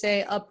actually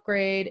say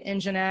upgrade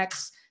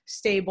Nginx,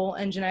 stable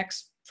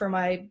Nginx for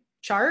my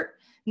chart,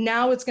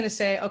 now it's going to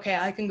say, okay,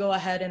 I can go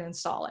ahead and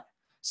install it.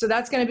 So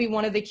that's going to be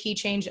one of the key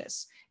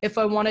changes. If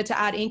I wanted to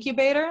add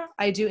incubator,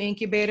 I do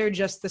incubator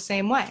just the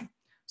same way.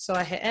 So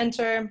I hit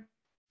enter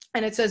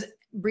and it says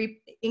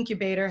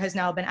incubator has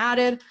now been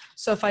added.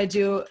 So if I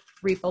do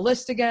repo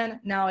list again,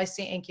 now I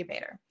see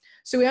incubator.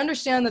 So we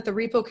understand that the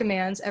repo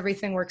commands,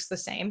 everything works the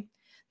same.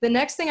 The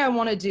next thing I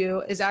want to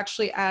do is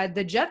actually add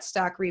the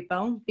JetStack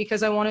repo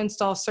because I want to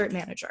install Cert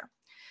Manager.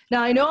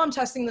 Now I know I'm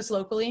testing this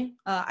locally.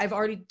 I've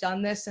already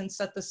done this and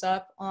set this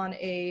up on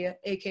a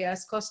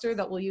AKS cluster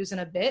that we'll use in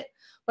a bit,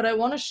 but I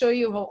want to show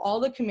you how all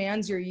the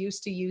commands you're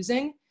used to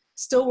using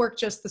still work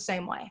just the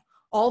same way.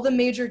 All the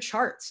major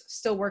charts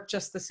still work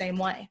just the same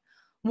way.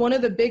 One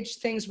of the big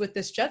things with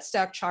this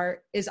JetStack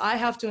chart is I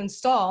have to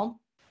install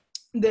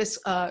this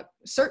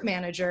Cert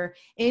Manager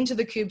into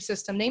the kube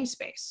system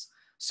namespace.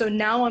 So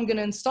now I'm going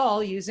to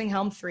install using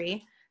Helm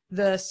 3,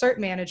 the Cert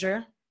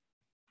Manager.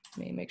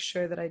 Let me make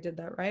sure that I did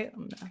that right.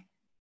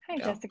 Hi,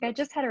 Jessica. I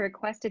just had a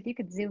request if you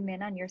could zoom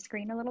in on your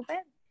screen a little bit.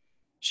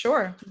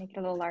 Sure. Make it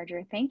a little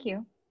larger. Thank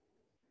you.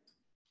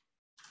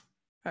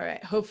 All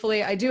right,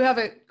 hopefully, I do have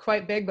it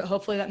quite big, but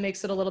hopefully that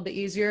makes it a little bit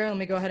easier. Let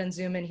me go ahead and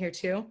zoom in here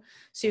too.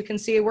 So you can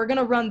see we're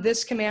gonna run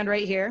this command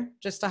right here,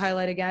 just to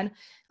highlight again,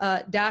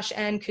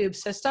 -n kube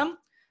system.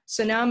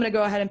 So now I'm gonna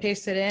go ahead and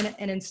paste it in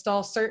and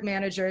install cert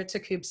manager to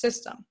kube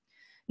system.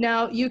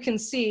 Now you can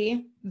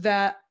see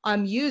that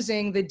I'm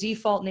using the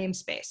default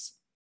namespace.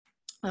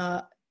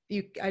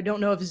 I don't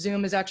know if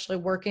Zoom is actually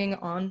working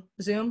on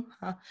Zoom,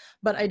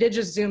 but I did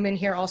just zoom in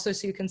here also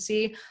so you can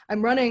see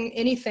I'm running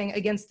anything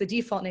against the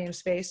default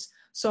namespace.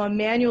 So I'm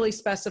manually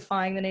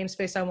specifying the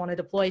namespace I want to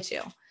deploy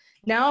to.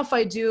 Now, if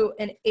I do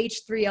an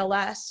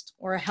H3LS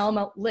or a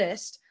Helm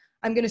list,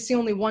 I'm going to see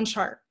only one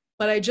chart,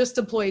 but I just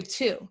deployed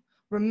two.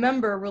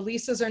 Remember,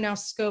 releases are now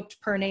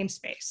scoped per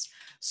namespace.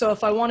 So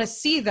if I want to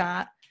see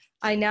that,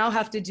 I now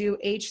have to do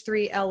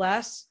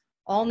H3LS,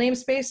 all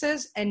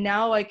namespaces, and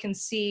now I can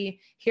see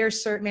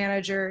here's cert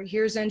manager,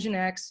 here's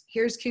nginx,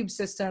 here's kube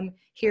system,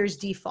 here's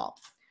default.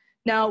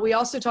 Now, we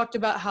also talked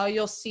about how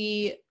you'll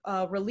see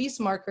release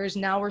markers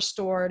now are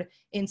stored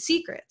in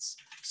secrets.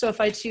 So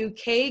if I do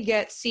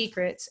kget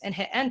secrets and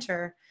hit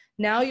enter,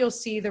 now you'll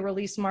see the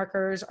release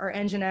markers are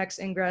nginx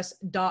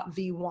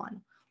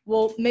ingress.v1.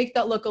 We'll make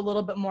that look a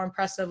little bit more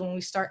impressive when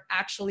we start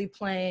actually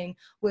playing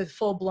with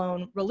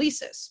full-blown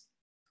releases.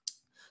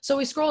 So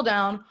we scroll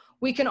down.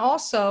 We can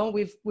also,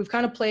 we've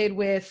kind of played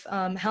with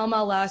Helm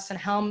LS and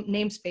Helm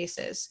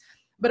namespaces,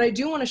 but I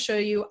do want to show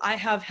you I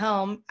have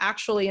Helm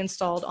actually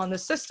installed on the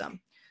system.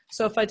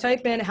 So if I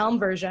type in Helm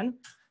version,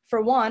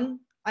 for one,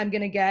 I'm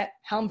going to get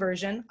Helm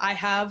version. I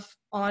have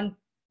on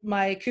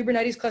my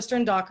Kubernetes cluster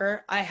in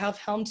Docker, I have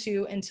Helm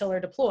 2 and Tiller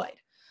deployed,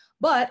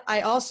 but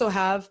I also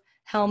have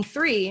Helm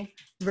 3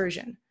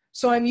 version.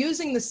 So I'm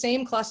using the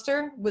same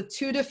cluster with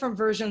two different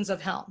versions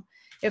of Helm.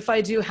 If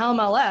I do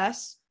Helm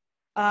LS,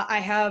 I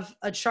have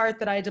a chart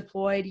that I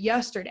deployed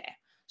yesterday.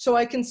 So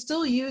I can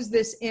still use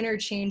this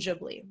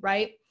interchangeably,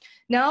 right?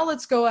 Now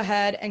let's go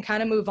ahead and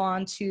kind of move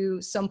on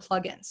to some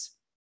plugins.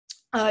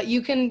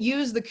 You can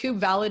use the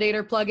Kube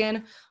Validator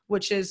plugin,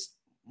 which is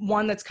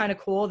one that's kind of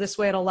cool. This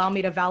way it'll allow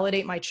me to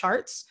validate my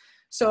charts.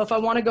 So if I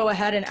want to go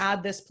ahead and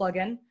add this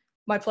plugin,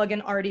 my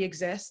plugin already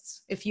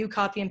exists. If you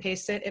copy and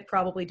paste it, it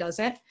probably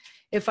doesn't.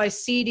 If I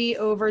CD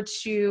over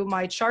to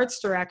my charts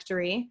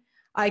directory,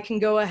 I can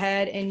go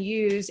ahead and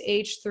use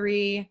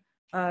H3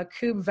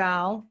 kube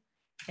val,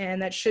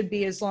 and that should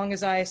be, as long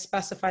as I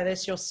specify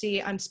this, you'll see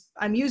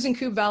I'm using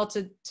kube val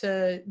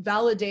to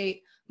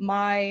validate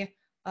my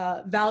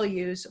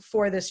values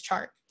for this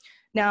chart.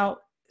 Now,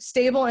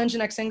 stable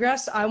nginx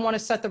ingress, I want to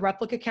set the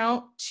replica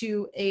count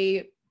to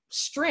a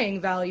string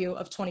value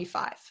of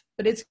 25,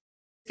 but it's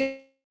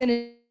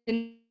an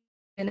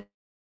integer.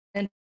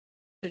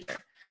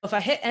 If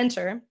I hit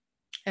enter,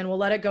 and we'll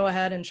let it go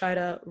ahead and try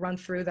to run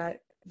through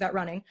that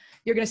running,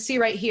 you're going to see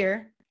right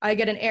here, I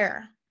get an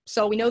error.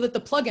 So we know that the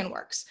plugin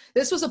works.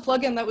 This was a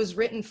plugin that was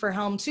written for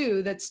Helm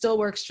 2 that still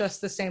works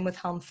just the same with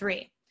Helm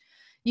 3.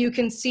 You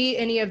can see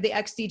any of the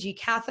XDG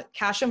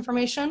cache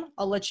information.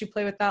 I'll let you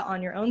play with that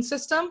on your own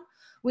system.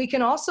 We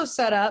can also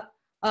set up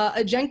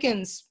a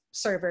Jenkins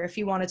server if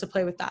you wanted to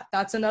play with that.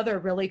 That's another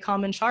really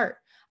common chart.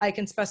 I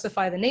can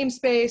specify the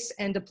namespace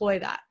and deploy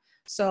that.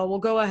 So we'll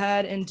go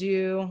ahead and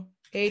do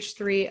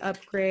H3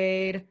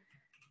 upgrade,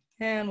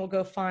 and we'll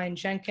go find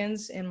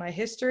Jenkins in my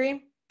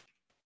history,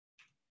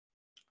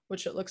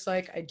 which it looks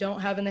like I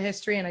don't have in the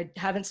history, and I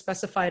haven't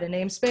specified a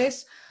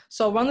namespace.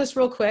 So I'll run this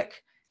real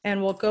quick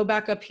and we'll go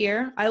back up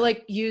here. I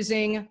like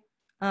using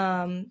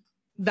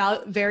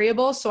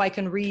variables so I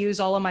can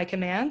reuse all of my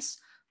commands.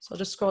 So I'll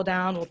just scroll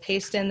down, we'll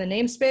paste in the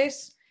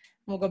namespace,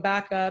 and we'll go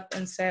back up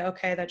and say,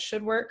 okay, that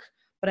should work,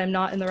 but I'm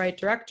not in the right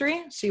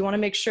directory. So you wanna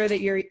make sure that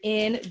you're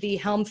in the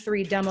Helm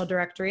 3 demo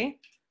directory.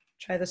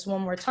 Try this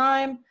one more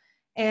time.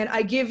 And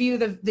I give you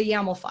the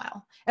YAML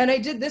file. And I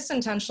did this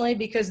intentionally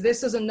because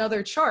this is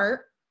another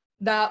chart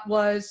that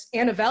was,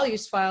 and a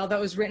values file that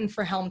was written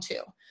for Helm 2.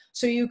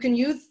 So you can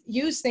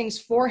use things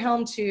for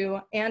Helm 2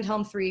 and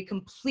Helm 3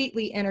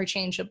 completely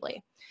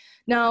interchangeably.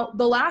 Now,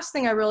 the last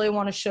thing I really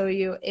want to show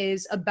you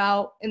is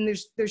about, and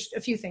there's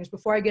a few things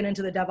before I get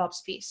into the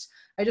DevOps piece.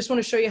 I just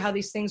want to show you how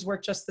these things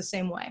work just the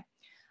same way.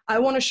 I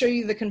want to show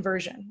you the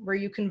conversion, where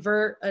you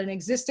convert an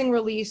existing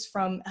release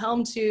from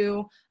Helm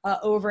 2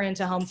 over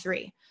into Helm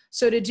 3.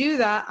 So to do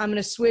that, I'm going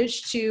to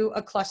switch to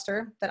a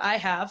cluster that I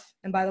have.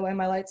 And by the way,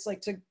 my lights like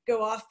to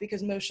go off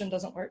because motion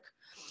doesn't work.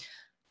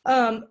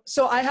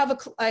 So I have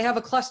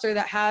a cluster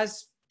that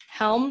has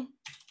Helm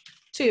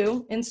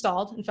 2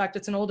 installed. In fact,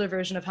 it's an older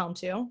version of Helm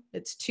 2.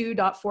 It's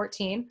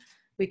 2.14.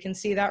 We can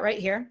see that right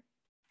here.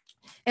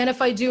 And if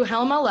I do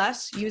Helm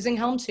LS using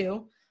Helm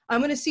 2,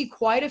 I'm going to see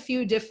quite a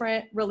few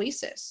different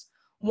releases.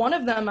 One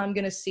of them I'm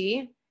going to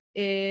see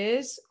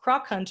is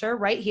Croc Hunter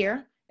right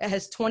here. It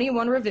has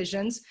 21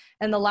 revisions,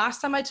 and the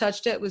last time I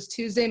touched it was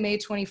Tuesday, May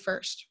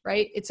 21st,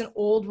 right? It's an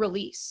old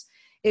release.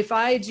 If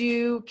I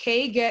do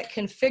kget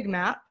config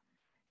map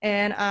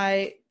and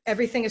I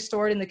everything is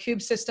stored in the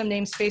kube system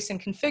namespace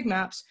and config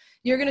maps,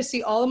 you're going to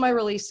see all of my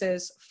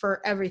releases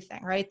for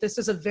everything, right? This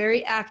is a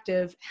very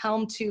active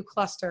Helm 2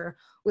 cluster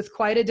with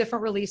quite a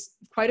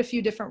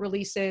few different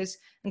releases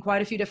and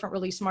quite a few different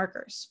release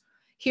markers.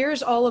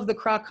 Here's all of the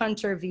Croc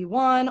Hunter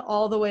V1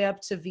 all the way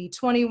up to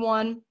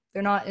V21.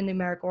 They're not in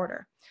numeric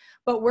order.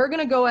 But we're going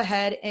to go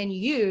ahead and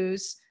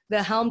use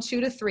the Helm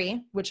 2 to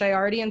 3, which I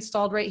already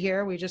installed right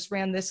here. We just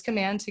ran this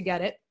command to get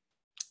it.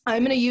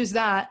 I'm going to use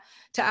that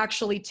to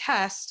actually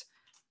test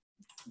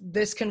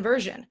this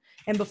conversion.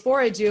 And before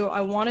I do,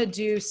 I want to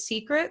do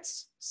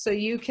secrets so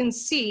you can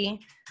see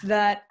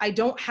that I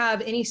don't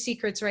have any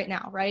secrets right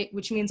now, right?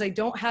 Which means I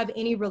don't have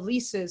any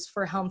releases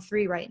for Helm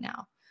 3 right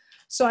now.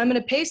 So I'm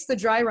going to paste the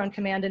dry run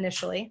command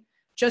initially,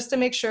 just to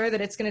make sure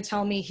that it's going to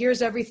tell me,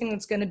 here's everything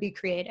that's going to be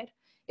created.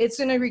 It's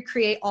going to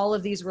recreate all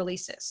of these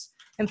releases.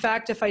 In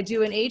fact, if I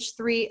do an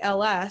H3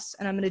 ls,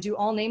 and I'm going to do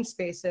all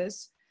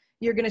namespaces,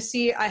 you're going to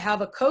see I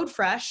have a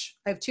Codefresh.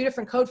 I have 2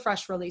 different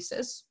Codefresh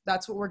releases.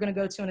 That's what we're going to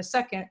go to in a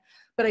second.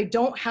 But I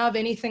don't have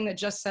anything that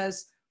just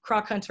says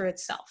Croc Hunter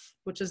itself,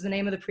 which is the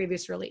name of the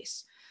previous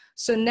release.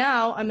 So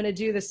now I'm going to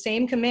do the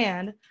same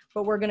command,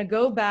 but we're going to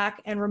go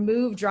back and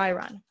remove dry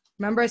run.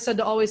 Remember I said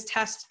to always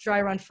test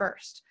dry run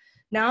first.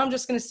 Now I'm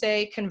just going to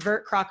say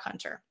convert Croc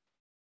Hunter.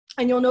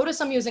 And you'll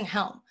notice I'm using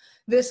Helm.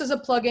 This is a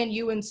plugin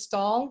you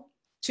install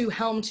to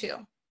Helm 2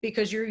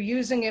 because you're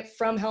using it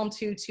from Helm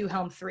 2 to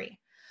Helm 3.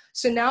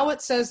 So now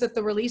it says that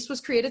the release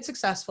was created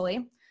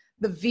successfully.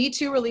 The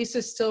V2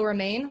 releases still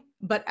remain,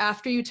 but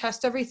after you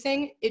test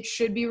everything, it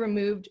should be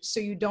removed so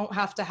you don't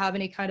have to have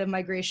any kind of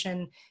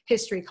migration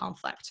history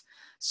conflict.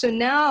 So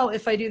now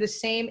if I do the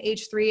same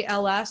H3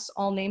 ls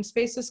all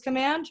namespaces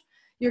command,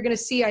 you're going to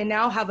see I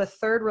now have a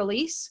 3rd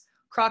release,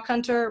 Croc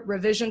Hunter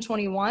revision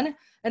 21,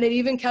 and it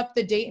even kept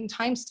the date and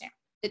timestamp.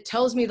 It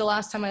tells me the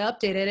last time I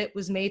updated it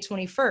was May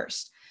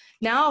 21st.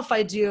 Now if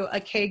I do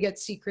a kget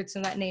secrets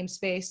in that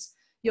namespace,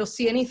 you'll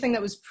see anything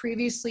that was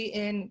previously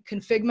in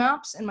config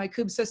maps in my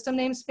kube system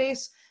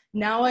namespace.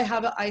 Now I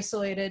have it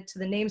isolated to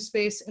the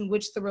namespace in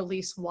which the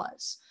release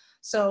was.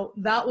 So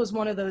that was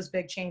one of those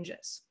big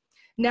changes.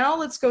 Now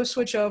let's go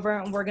switch over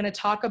and we're going to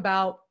talk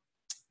about,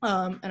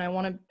 and I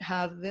want to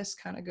have this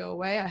kind of go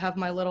away. I have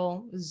my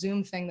little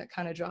Zoom thing that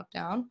kind of dropped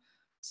down.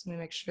 So let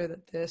me make sure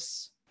that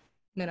this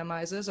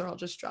minimizes, or I'll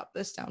just drop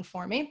this down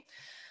for me.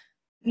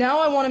 Now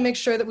I want to make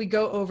sure that we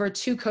go over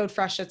to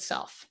Codefresh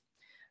itself.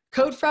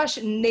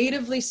 Codefresh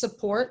natively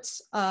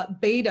supports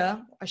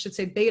beta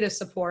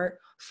support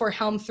for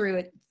Helm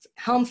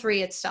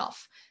 3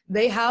 itself.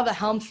 They have a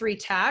Helm 3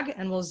 tag,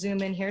 and we'll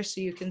zoom in here so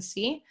you can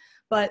see,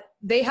 but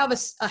they have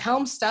a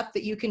Helm step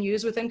that you can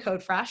use within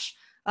Codefresh,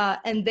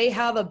 and they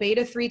have a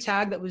beta 3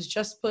 tag that was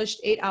just pushed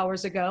 8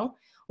 hours ago,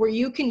 where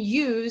you can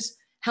use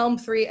Helm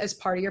 3 as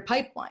part of your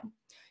pipeline.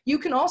 You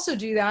can also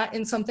do that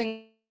in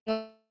something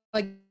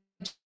like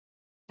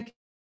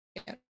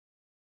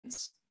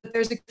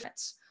there's a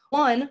difference.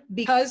 One,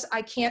 because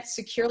I can't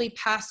securely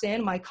pass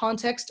in my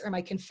context or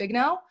my config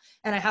now,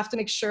 and I have to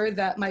make sure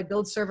that my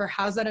build server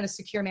has that in a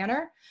secure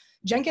manner,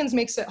 Jenkins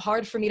makes it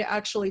hard for me to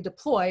actually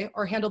deploy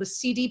or handle the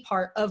CD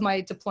part of my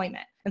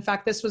deployment. In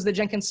fact, this was the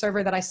Jenkins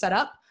server that I set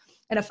up.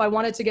 And if I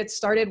wanted to get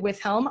started with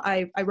Helm,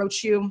 I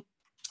wrote you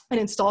an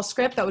install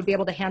script that would be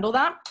able to handle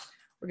that.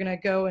 We're going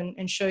to go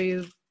and show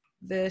you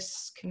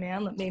this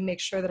command. Let me make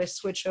sure that I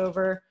switch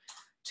over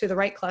to the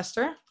right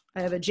cluster.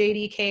 I have a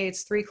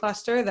JDK3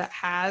 cluster that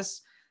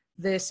has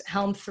this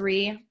Helm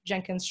 3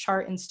 Jenkins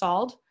chart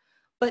installed.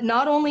 But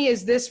not only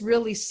is this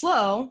really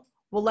slow,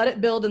 we'll let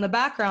it build in the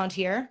background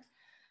here,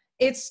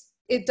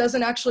 it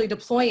doesn't actually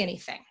deploy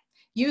anything.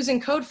 Using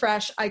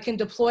Codefresh, I can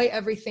deploy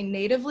everything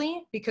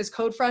natively because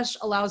Codefresh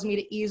allows me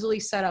to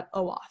easily set up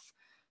OAuth.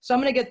 So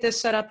I'm going to get this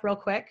set up real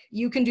quick.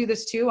 You can do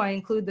this too. I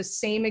include the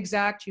same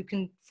exact, you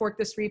can fork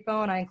this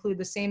repo, and I include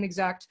the same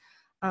exact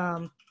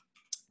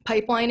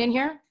pipeline in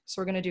here.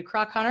 So we're going to do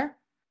Croc Hunter,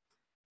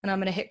 and I'm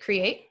going to hit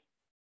create.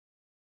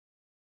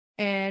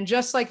 And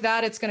just like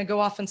that, it's going to go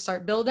off and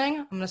start building.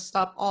 I'm going to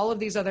stop all of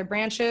these other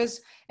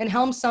branches, and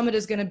Helm Summit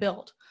is going to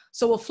build.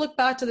 So we'll flick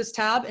back to this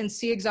tab and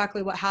see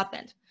exactly what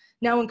happened.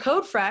 Now in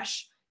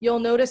Codefresh, you'll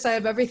notice I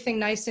have everything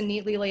nice and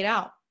neatly laid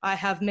out. I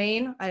have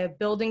main, I have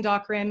building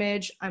Docker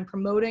image, I'm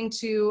promoting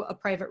to a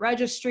private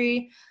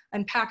registry,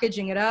 I'm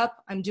packaging it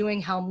up, I'm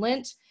doing Helm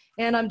lint,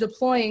 and I'm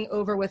deploying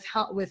over with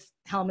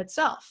Helm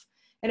itself.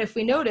 And if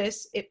we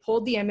notice, it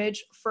pulled the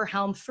image for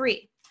Helm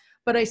 3.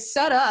 But I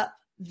set up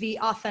the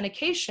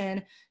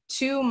authentication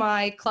to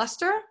my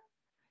cluster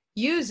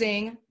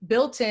using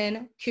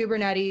built-in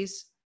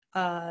Kubernetes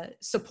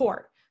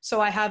support.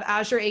 So I have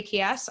Azure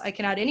AKS, I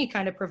can add any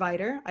kind of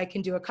provider. I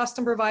can do a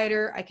custom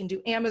provider, I can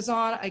do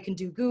Amazon, I can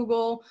do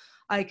Google,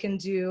 I can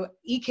do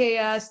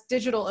EKS,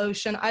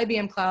 DigitalOcean,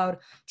 IBM Cloud,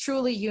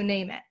 truly you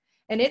name it.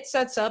 And it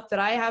sets up that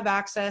I have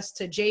access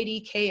to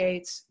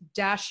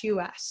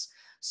JDK8-US.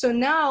 So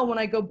now when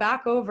I go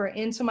back over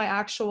into my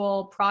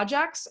actual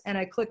projects and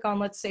I click on,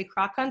 let's say,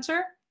 Croc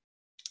Hunter,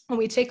 and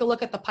we take a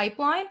look at the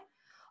pipeline,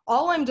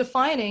 all I'm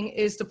defining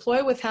is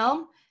deploy with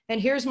Helm,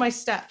 and here's my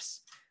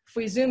steps. If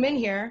we zoom in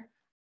here,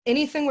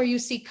 Anything where you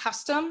see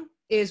custom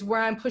is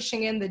where I'm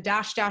pushing in the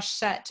 --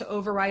 set to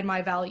override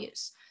my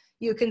values.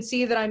 You can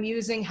see that I'm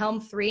using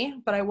Helm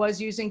 3, but I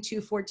was using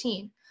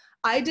 2.14.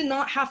 I did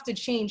not have to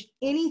change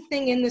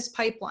anything in this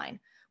pipeline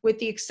with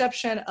the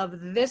exception of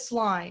this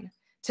line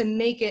to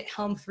make it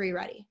Helm 3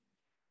 ready.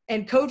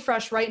 And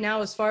Codefresh right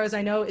now, as far as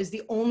I know, is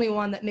the only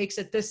one that makes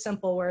it this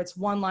simple where it's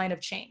one line of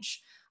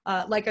change.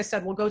 Like I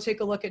said, we'll go take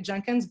a look at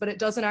Jenkins, but it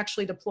doesn't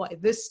actually deploy.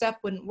 This step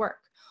wouldn't work.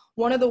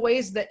 One of the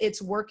ways that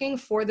it's working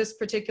for this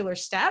particular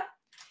step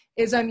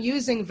is I'm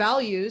using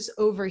values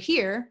over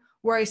here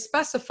where I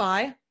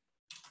specify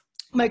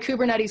my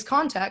Kubernetes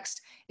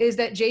context is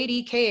that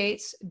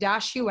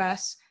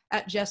jdk8s-us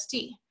at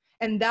justd.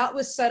 And that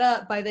was set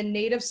up by the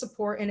native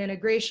support and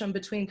integration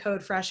between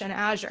Codefresh and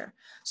Azure.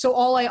 So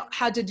all I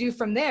had to do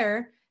from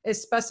there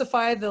is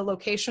specify the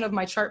location of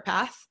my chart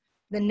path,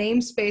 the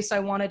namespace I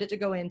wanted it to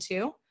go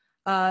into,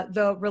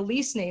 the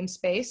release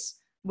namespace,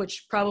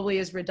 which probably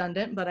is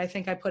redundant, but I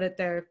think I put it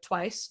there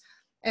twice.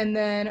 And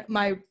then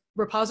my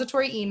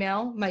repository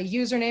email, my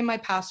username, my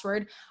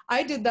password.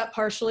 I did that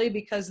partially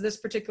because this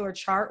particular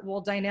chart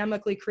will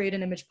dynamically create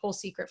an image pull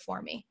secret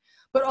for me.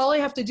 But all I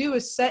have to do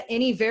is set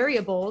any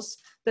variables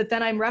that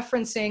then I'm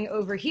referencing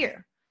over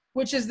here,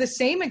 which is the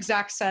same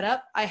exact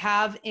setup I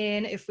have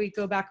in, if we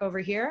go back over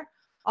here,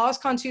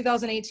 OSCON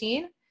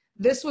 2018.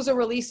 This was a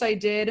release I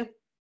did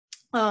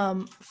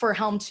for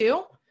Helm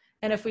 2.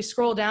 And if we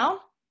scroll down,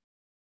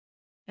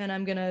 and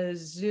I'm gonna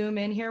zoom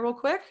in here real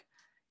quick,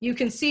 you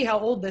can see how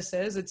old this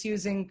is. It's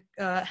using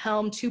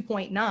Helm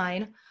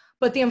 2.9,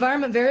 but the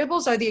environment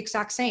variables are the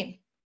exact same.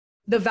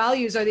 The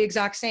values are the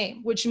exact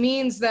same, which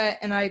means that,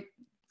 and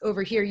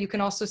over here, you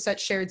can also set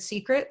shared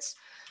secrets.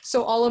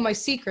 So all of my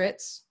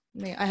secrets,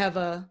 I have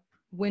a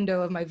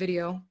window of my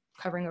video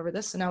covering over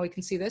this, so now we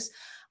can see this.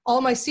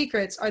 All my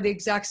secrets are the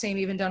exact same,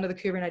 even down to the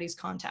Kubernetes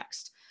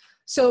context.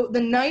 So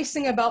the nice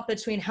thing about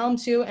between Helm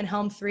 2 and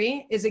Helm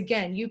 3 is,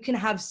 again, you can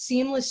have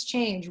seamless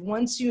change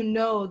once you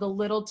know the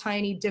little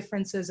tiny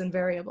differences in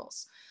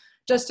variables.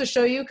 Just to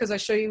show you, because I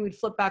show you, we'd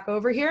flip back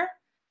over here.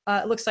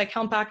 It looks like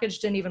Helm package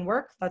didn't even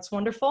work. That's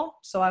wonderful.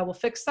 So I will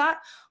fix that.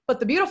 But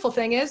the beautiful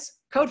thing is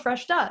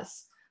Codefresh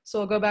does. So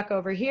we'll go back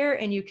over here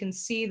and you can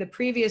see the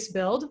previous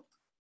build.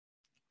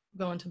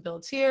 Go into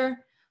builds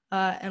here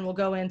and we'll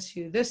go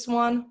into this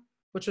one,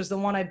 which was the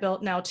one I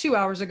built now 2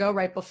 hours ago,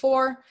 right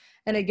before.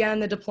 And again,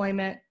 the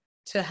deployment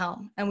to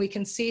Helm. And we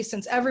can see,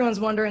 since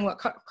everyone's wondering what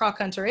Croc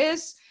Hunter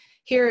is,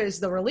 here is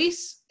the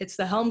release. It's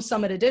the Helm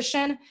Summit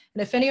Edition.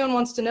 And if anyone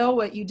wants to know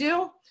what you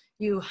do,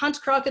 you hunt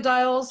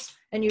crocodiles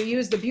and you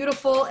use the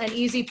beautiful and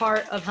easy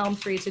part of Helm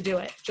 3 to do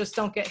it. Just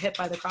don't get hit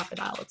by the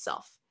crocodile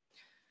itself.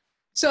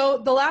 So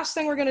the last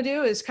thing we're gonna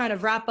do is kind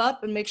of wrap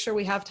up and make sure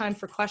we have time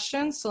for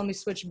questions. So let me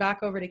switch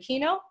back over to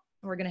Keynote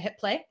and we're gonna hit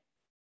play.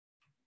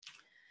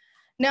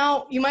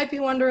 Now, you might be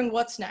wondering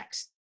what's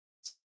next.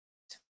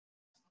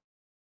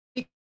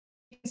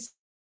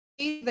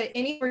 That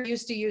any we're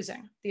used to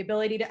using, the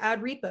ability to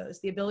add repos,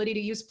 the ability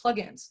to use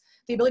plugins,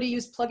 the ability to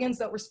use plugins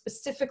that were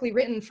specifically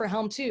written for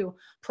Helm 2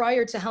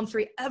 prior to Helm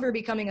 3 ever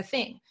becoming a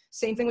thing.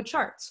 Same thing with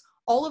charts.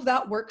 All of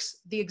that works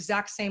the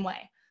exact same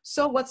way.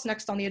 So what's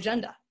next on the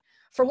agenda?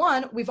 For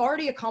one, we've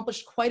already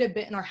accomplished quite a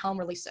bit in our Helm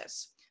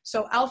releases.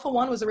 So Alpha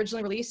 1 was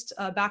originally released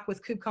back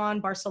with KubeCon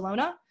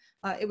Barcelona.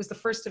 It was the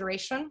first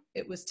iteration.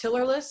 It was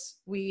tillerless.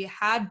 We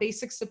had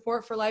basic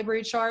support for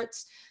library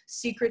charts,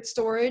 secret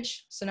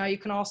storage. So now you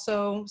can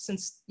also,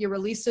 since your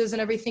releases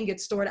and everything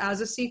get stored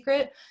as a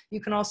secret,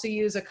 you can also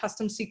use a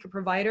custom secret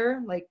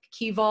provider like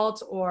Key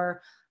Vault,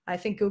 or I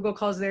think Google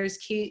calls theirs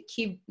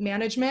key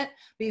management,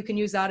 but you can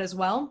use that as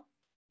well.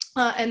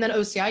 And then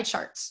OCI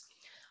charts.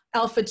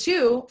 Alpha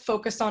 2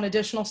 focused on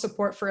additional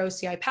support for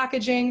OCI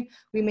packaging.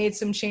 We made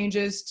some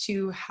changes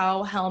to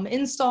how Helm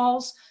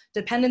installs,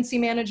 dependency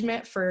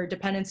management for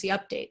dependency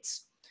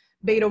updates.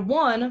 Beta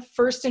 1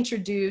 first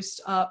introduced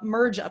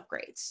merge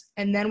upgrades,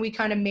 and then we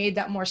kind of made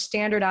that more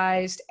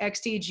standardized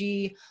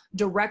XDG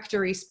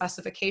directory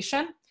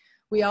specification.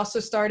 We also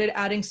started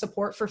adding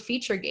support for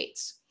feature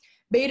gates.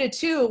 Beta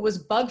 2 was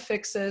bug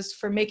fixes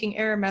for making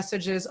error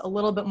messages a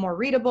little bit more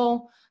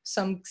readable,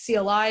 some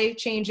CLI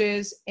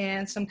changes,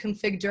 and some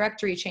config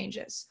directory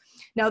changes.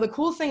 Now, the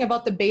cool thing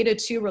about the Beta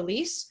 2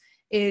 release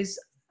is,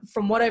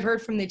 from what I've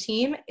heard from the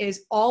team,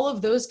 is all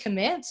of those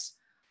commits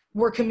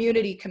were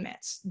community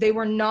commits. They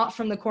were not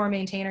from the core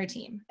maintainer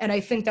team. And I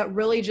think that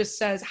really just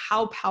says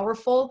how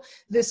powerful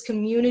this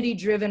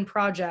community-driven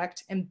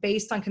project and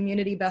based on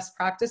community best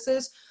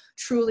practices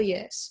truly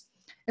is.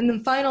 And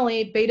then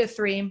finally, Beta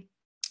 3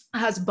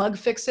 has bug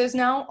fixes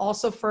now,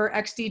 also for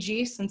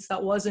XDG, since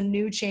that was a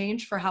new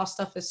change for how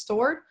stuff is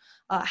stored,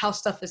 how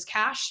stuff is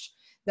cached,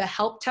 the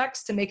help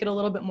text to make it a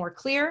little bit more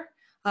clear.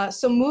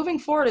 So moving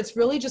forward, it's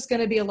really just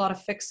going to be a lot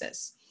of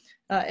fixes.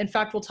 In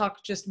fact, we'll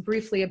talk just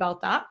briefly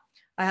about that.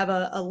 I have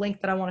a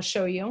link that I want to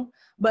show you.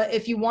 But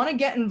if you want to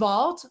get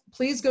involved,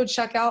 please go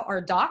check out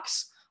our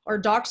docs. Our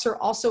docs are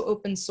also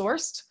open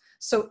sourced.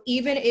 So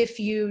even if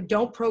you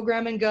don't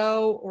program in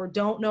Go or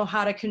don't know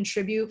how to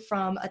contribute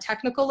from a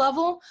technical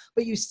level,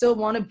 but you still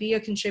want to be a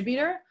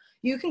contributor,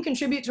 you can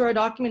contribute to our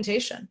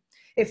documentation.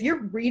 If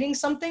you're reading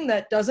something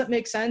that doesn't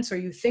make sense or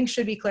you think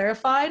should be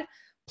clarified,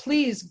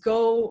 please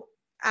go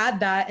add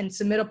that and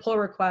submit a pull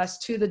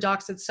request to the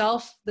docs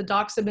itself. The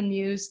docs have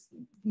been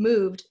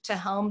moved to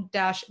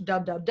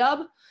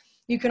helm-www.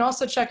 You can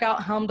also check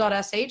out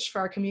helm.sh for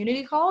our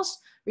community calls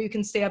where you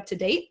can stay up to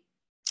date.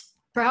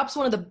 Perhaps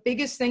one of the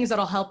biggest things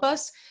that'll help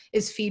us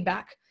is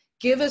feedback.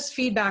 Give us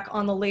feedback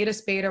on the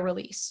latest beta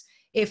release.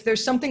 If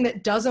there's something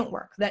that doesn't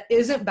work, that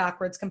isn't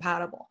backwards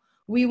compatible,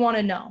 we want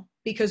to know,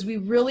 because we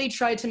really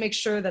tried to make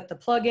sure that the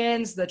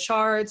plugins, the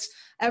charts,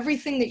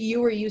 everything that you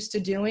were used to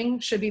doing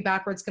should be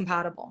backwards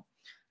compatible.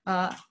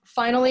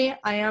 Finally,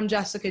 I am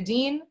Jessica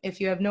Deen. If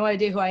you have no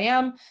idea who I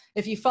am,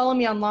 if you follow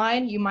me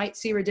online, you might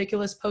see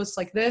ridiculous posts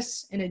like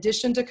this in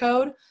addition to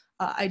code.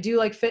 I do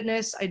like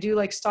fitness, I do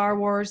like Star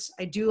Wars,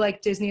 I do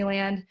like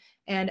Disneyland,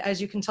 and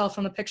as you can tell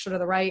from the picture to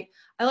the right,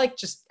 I like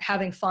just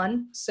having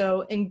fun.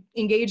 So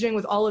engaging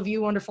with all of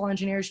you wonderful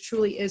engineers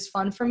truly is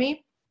fun for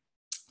me.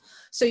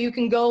 So you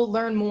can go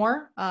learn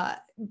more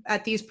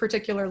at these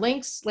particular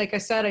links. Like I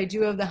said, I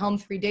do have the Helm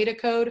 3 data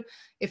code.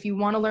 If you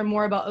want to learn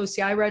more about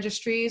OCI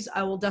registries,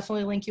 I will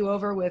definitely link you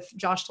over with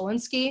Josh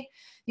Dolinsky.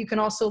 You can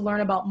also learn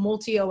about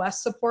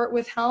multi-OS support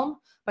with Helm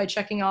by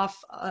checking out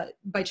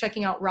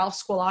Ralph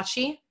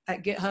Squillace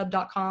at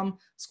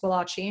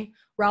github.com/Squillace.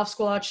 Ralph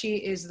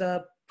Squillace is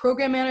the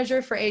program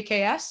manager for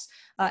AKS,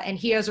 and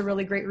he has a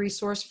really great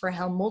resource for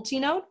Helm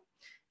multi-node.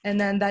 And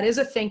then that is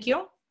a thank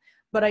you.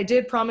 But I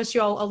did promise you,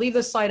 I'll leave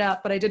this slide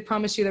up, but I did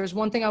promise you there's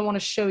one thing I want to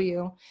show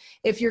you.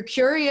 If you're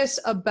curious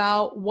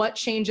about what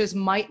changes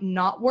might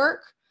not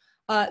work,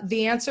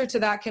 the answer to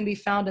that can be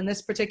found in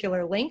this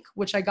particular link,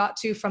 which I got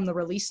to from the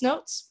release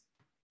notes.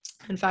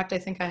 In fact, I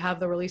think I have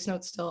the release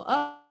notes still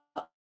up.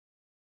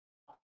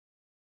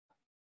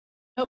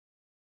 Nope,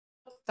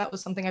 that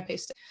was something I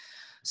pasted.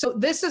 So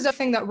this is a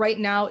thing that right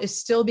now is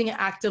still being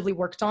actively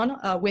worked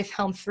on with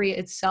Helm 3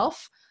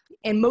 itself,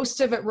 and most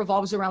of it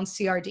revolves around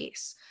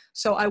CRDs.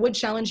 So I would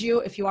challenge you,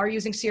 if you are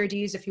using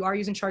CRDs, if you are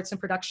using charts in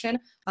production,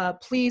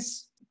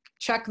 please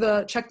check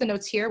the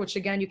notes here, which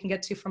again, you can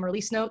get to from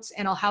release notes,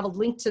 and I'll have a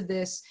link to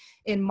this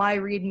in my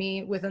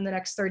README within the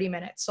next 30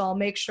 minutes. So I'll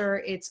make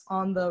sure it's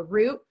on the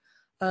root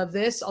of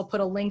this. I'll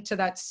put a link to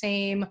that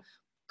same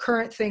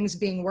current things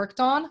being worked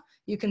on.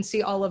 You can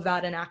see all of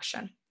that in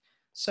action.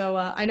 So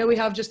I know we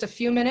have just a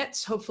few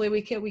minutes. Hopefully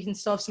we can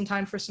still have some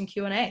time for some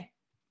Q&A.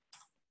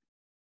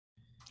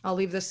 I'll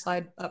leave this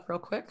slide up real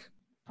quick.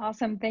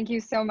 Awesome. Thank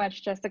you so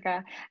much,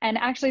 Jessica. And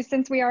actually,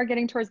 since we are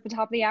getting towards the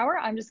top of the hour,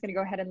 I'm just going to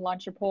go ahead and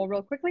launch a poll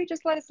real quickly.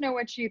 Just let us know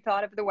what you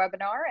thought of the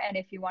webinar and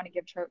if you want to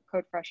give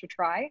Codefresh a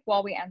try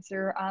while we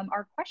answer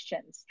our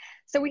questions.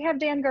 So we have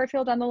Dan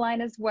Garfield on the line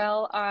as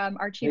well,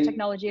 our Chief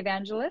Technology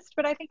Evangelist,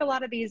 but I think a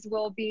lot of these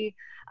will be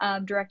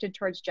directed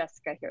towards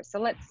Jessica here. So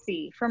let's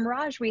see. From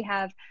Raj, we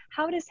have,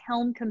 how does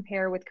Helm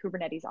compare with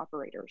Kubernetes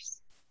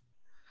operators?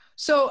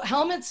 So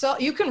Helm itself,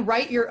 you can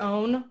write your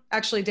own.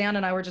 Actually, Dan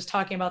and I were just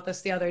talking about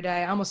this the other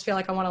day. I almost feel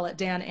like I want to let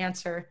Dan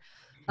answer.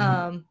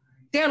 Dan,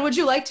 would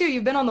you like to?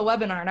 You've been on the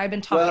webinar and I've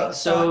been talking. Well,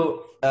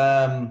 so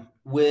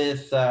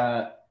with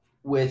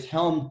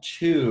Helm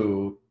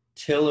 2,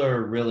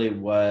 Tiller really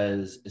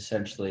was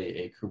essentially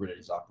a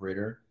Kubernetes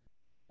operator.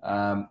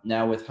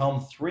 Now with Helm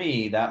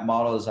 3, that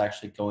model is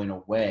actually going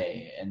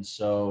away. And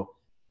so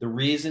the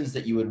reasons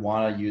that you would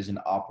want to use an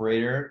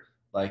operator,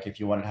 like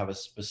if you want to have a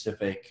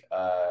specific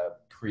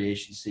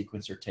creation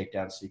sequence or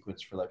takedown sequence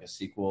for like a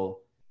SQL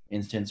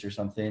instance or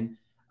something,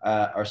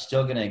 are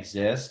still going to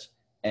exist.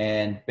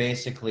 And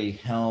basically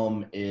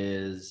Helm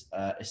is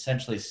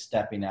essentially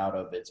stepping out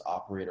of its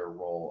operator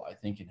role, I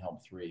think, in Helm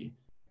 3.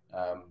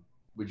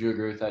 Would you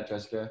agree with that,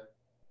 Jessica?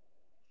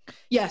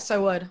 Yes, I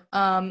would.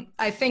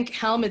 I think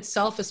Helm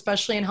itself,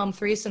 especially in Helm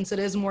 3, since it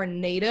is more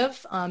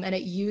native and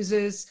it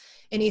uses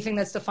anything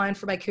that's defined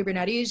for by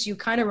Kubernetes, you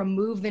kind of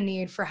remove the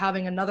need for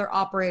having another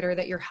operator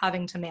that you're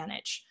having to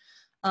manage.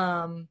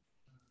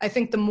 I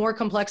think the more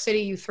complexity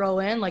you throw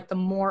in, like the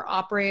more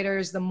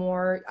operators, the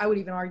more, I would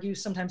even argue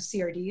sometimes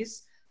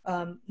CRDs.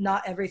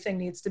 Not everything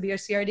needs to be a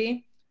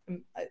CRD.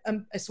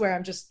 I swear,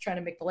 I'm just trying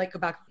to make the light go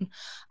back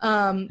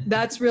on.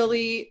 That's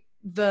really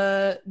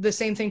the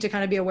same thing to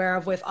kind of be aware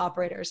of with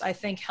operators. I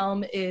think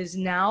Helm is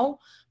now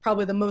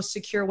probably the most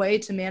secure way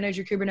to manage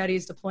your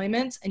Kubernetes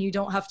deployment, and you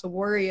don't have to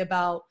worry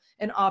about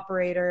an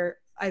operator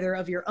either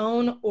of your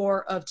own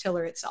or of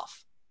Tiller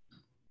itself.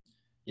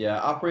 Yeah,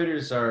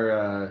 operators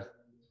are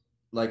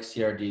like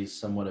CRDs,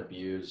 somewhat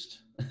abused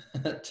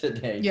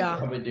today. Yeah,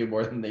 probably do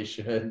more than they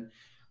should.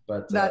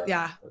 But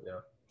yeah.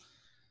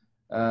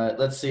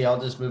 Let's see.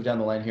 I'll just move down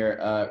the line here.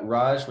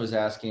 Raj was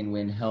asking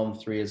when Helm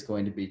 3 is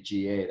going to be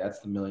GA. That's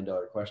the $1 million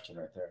question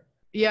right there.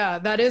 Yeah,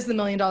 that is the $1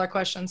 million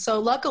question. So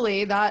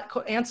luckily that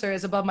answer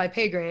is above my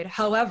pay grade.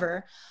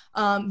 However,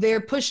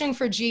 they're pushing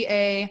for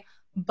GA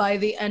by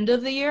the end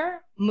of the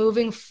year.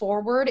 Moving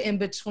forward in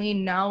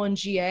between now and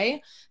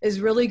GA is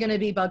really going to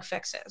be bug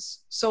fixes.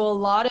 So a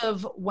lot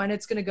of when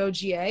it's going to go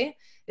GA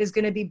is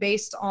going to be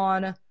based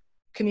on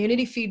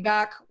community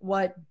feedback,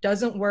 what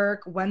doesn't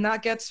work, when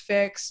that gets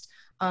fixed,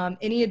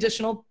 any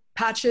additional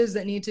patches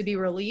that need to be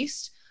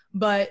released,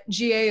 but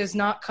GA is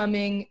not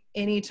coming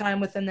anytime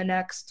within the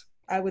next,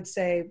 I would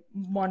say,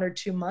 1 or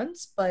 2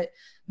 months, but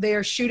they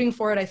are shooting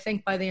for it, I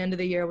think, by the end of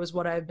the year was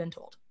what I've been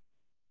told.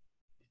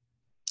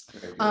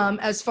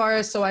 As far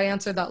as, so I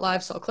answered that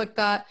live, so I'll click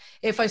that.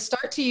 If I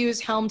start to use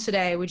Helm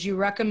today, would you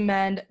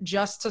recommend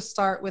just to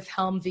start with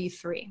Helm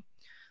v3?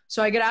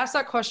 So I get asked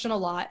that question a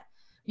lot.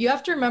 You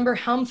have to remember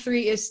Helm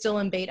 3 is still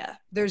in beta.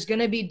 There's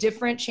going to be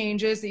different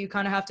changes that you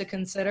kind of have to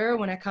consider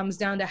when it comes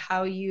down to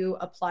how you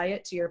apply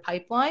it to your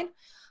pipeline.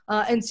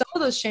 And some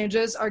of those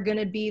changes are going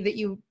to be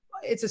that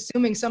it's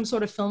assuming some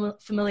sort of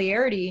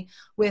familiarity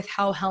with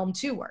how Helm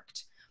 2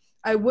 worked.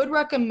 I would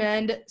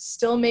recommend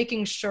still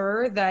making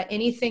sure that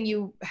anything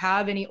you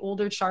have, any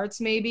older charts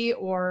maybe,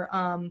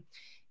 or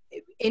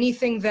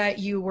anything that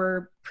you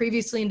were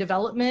previously in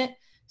development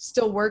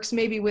still works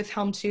maybe with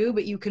Helm 2,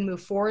 but you can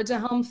move forward to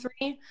Helm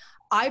 3.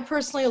 I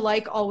personally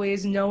like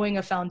always knowing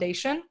a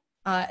foundation,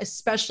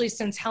 especially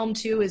since Helm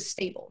 2 is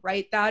stable,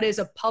 right? That is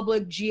a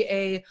public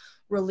GA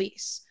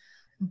release.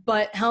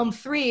 But Helm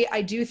 3,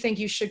 I do think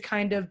you should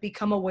kind of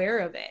become aware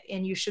of it,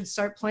 and you should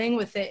start playing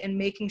with it and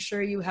making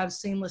sure you have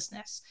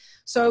seamlessness.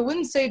 So I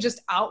wouldn't say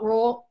just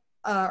outrule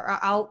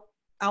Helm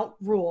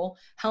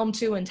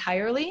 2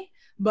 entirely,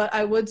 but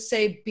I would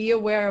say be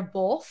aware of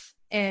both,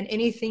 and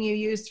anything you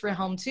used for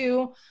Helm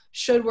 2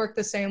 should work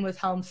the same with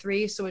Helm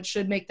 3, so it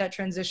should make that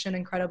transition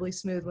incredibly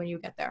smooth when you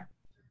get there.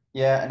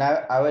 Yeah, and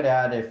I would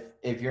add,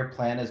 if your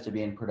plan is to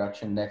be in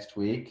production next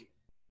week,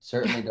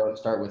 certainly don't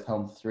start with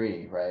Helm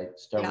 3, right?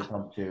 Start with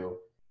Helm 2.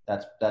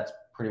 That's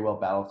pretty well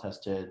battle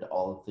tested.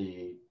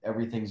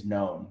 Everything's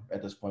known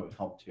at this point with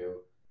Helm 2.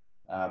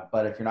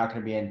 But if you're not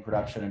going to be in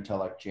production until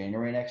like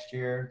January next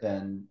year,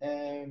 then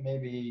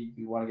maybe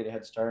you want to get a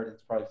head start.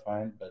 It's probably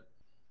fine. But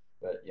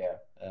yeah,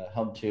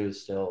 Helm 2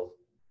 is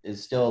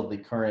still the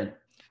current.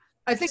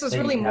 I think it's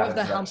really more of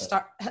the Helm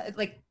start.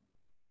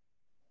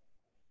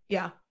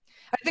 Yeah,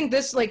 I think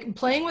this, like,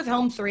 playing with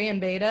Helm 3 in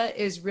beta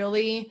is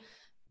really,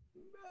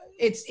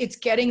 it's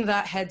getting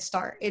that head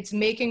start. It's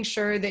making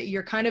sure that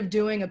you're kind of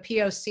doing a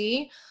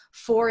POC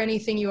for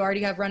anything you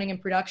already have running in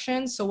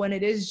production. So when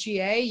it is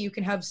GA, you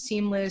can have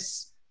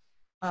seamless,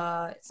 it's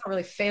not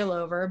really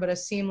failover, but a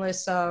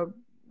seamless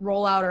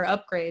rollout or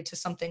upgrade to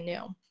something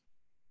new.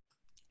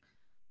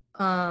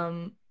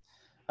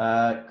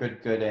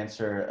 Good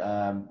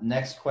answer.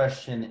 Next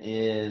question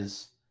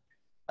is,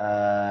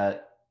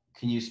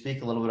 can you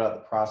speak a little bit about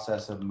the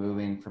process of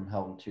moving from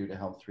Helm 2 to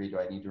Helm 3? Do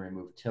I need to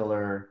remove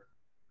Tiller?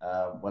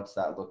 What's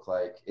that look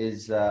like?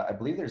 I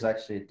believe there's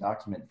actually a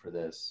document for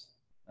this.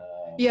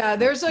 Yeah,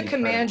 there's a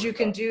command you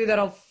can do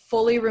that'll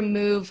fully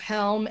remove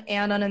Helm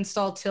and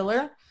uninstall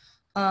Tiller.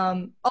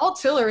 All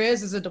Tiller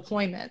is a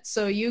deployment.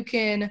 So you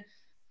can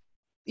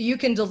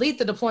delete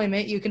the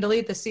deployment, you can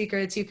delete the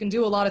secrets, you can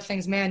do a lot of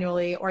things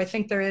manually, or I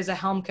think there is a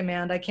Helm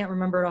command. I can't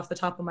remember it off the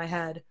top of my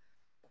head.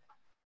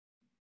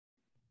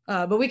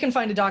 But we can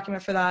find a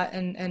document for that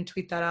and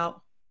tweet that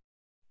out.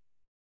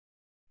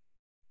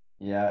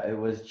 Yeah, it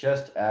was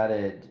just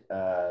added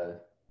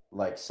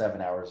like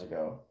 7 hours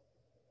ago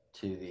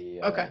to the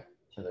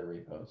to the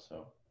repo.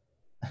 So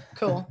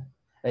cool.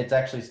 It's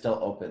actually still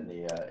open.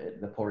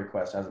 The pull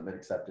request hasn't been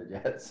accepted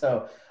yet.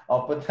 So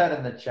I'll put that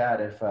in the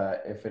chat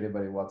if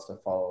anybody wants to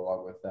follow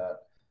along with that.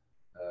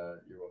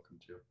 You're welcome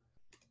to.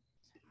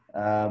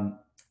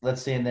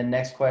 Let's see. And the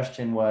next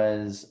question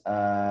was,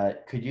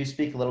 could you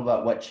speak a little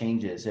about what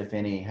changes, if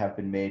any, have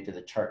been made to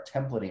the chart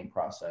templating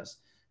process,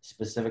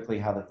 specifically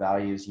how the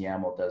values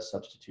YAML does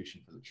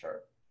substitution for the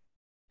chart?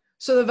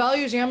 So the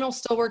values YAML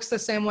still works the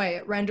same way.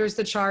 It renders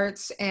the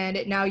charts, and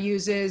it now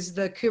uses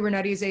the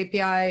Kubernetes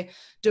API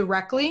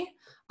directly.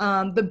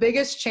 The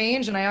biggest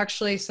change, and I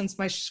actually, since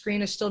my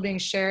screen is still being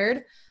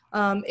shared,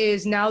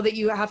 is now that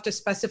you have to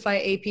specify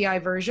API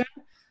version.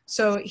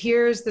 So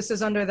this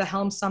is under the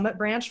Helm Summit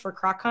branch for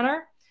Croc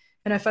Hunter.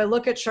 And if I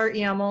look at chart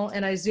YAML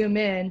and I zoom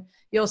in,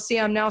 you'll see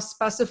I'm now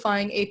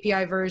specifying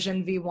API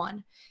version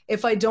v1.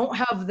 If I don't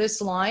have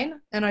this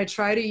line and I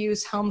try to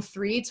use Helm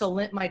 3 to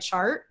lint my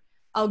chart,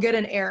 I'll get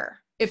an error.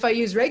 If I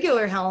use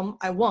regular Helm,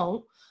 I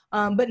won't,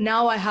 but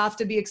now I have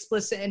to be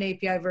explicit in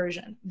API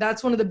version.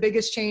 That's one of the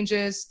biggest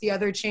changes. The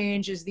other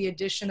change is the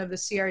addition of the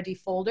CRD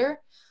folder,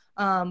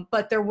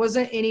 but there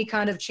wasn't any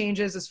kind of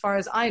changes as far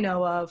as I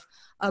know of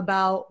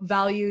about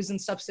values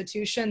and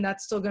substitution.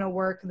 That's still gonna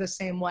work the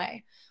same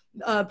way.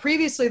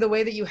 Previously, the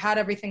way that you had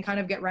everything kind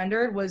of get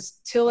rendered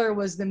was Tiller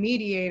was the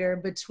mediator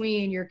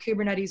between your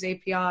Kubernetes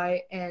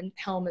API and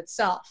Helm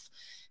itself.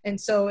 And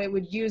so it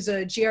would use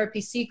a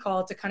gRPC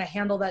call to kind of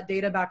handle that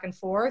data back and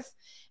forth.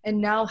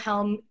 And now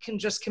Helm can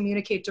just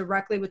communicate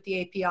directly with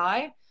the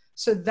API.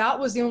 So that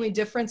was the only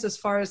difference as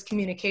far as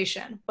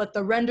communication, but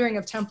the rendering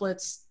of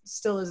templates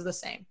still is the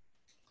same.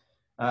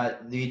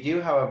 You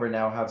do, however,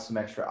 now have some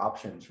extra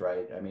options,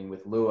 right? I mean,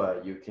 with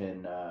Lua, you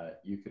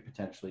could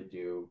potentially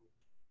do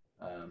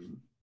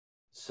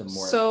some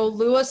more. So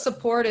Lua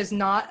support is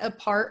not a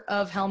part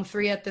of Helm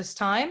 3 at this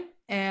time.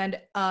 And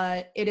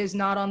it is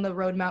not on the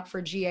roadmap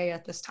for GA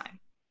at this time.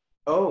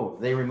 Oh,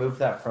 they removed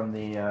that from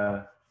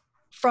the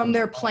from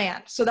their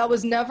plan. So that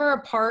was never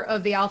a part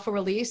of the alpha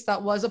release.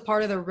 That was a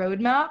part of the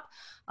roadmap.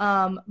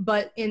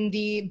 But in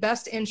the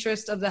best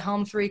interest of the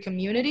Helm 3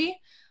 community,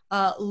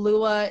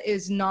 Lua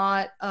is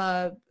not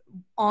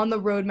on the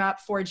roadmap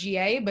for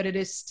GA, but it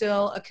is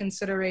still a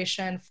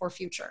consideration for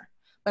future.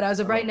 But as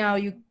of right now,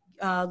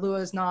 Lua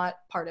is not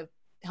part of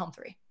Helm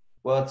 3.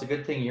 Well, it's a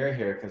good thing you're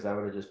here, because I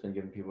would have just been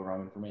giving people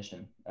wrong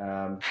information.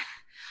 And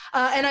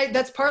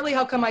that's partly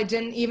how come I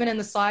didn't, even in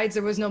the slides,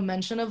 there was no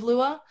mention of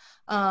Lua.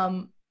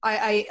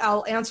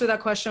 I'll answer that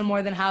question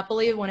more than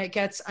happily when it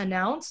gets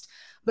announced,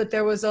 but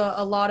there was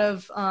a lot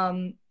of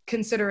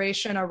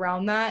consideration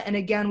around that. And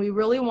again, we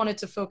really wanted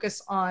to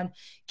focus on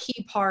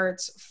key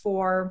parts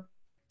for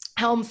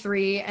Helm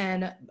 3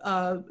 and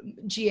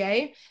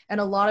GA, and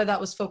a lot of that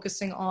was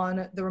focusing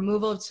on the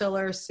removal of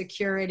tiller,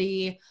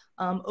 security,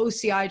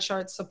 OCI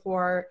chart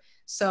support.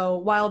 So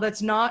while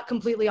that's not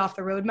completely off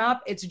the roadmap,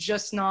 it's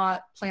just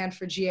not planned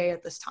for GA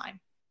at this time.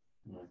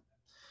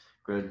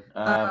 Good.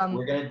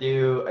 We're going to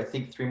do, I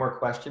think, 3 more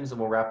questions and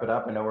we'll wrap it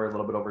up. I know we're a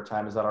little bit over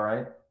time. Is that all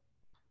right?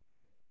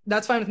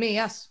 That's fine with me,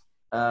 yes.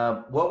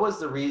 What was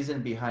the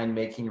reason behind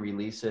making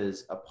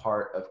releases a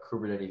part of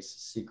Kubernetes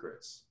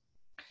secrets?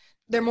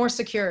 They're more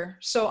secure.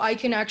 So I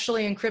can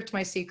actually encrypt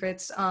my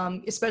secrets,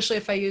 especially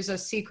if I use a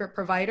secret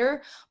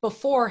provider.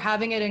 Before,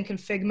 having it in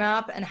config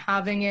map and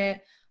having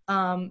it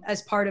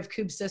as part of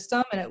kube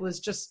system, and it was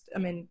just, I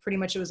mean, pretty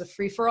much it was a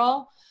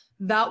free-for-all.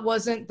 That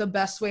wasn't the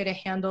best way to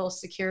handle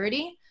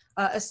security,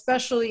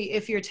 especially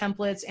if your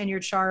templates and your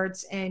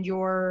charts and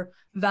your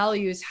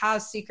values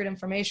has secret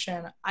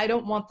information. I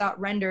don't want that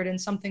rendered in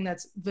something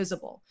that's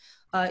visible.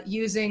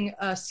 Using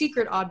a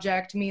secret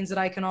object means that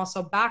I can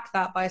also back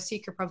that by a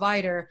secret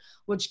provider,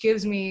 which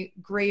gives me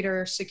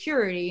greater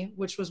security,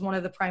 which was one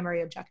of the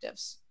primary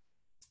objectives.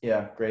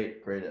 Yeah, great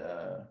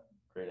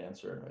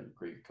answer. I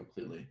agree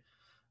completely.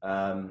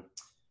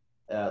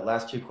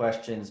 Last 2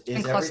 questions.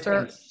 Is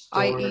cluster,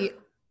 i.e.,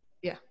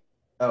 yeah.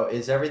 Oh,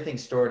 is everything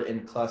stored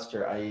in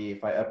cluster, i.e.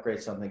 if I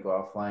upgrade something, go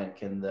offline,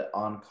 can the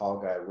on-call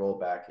guy roll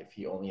back if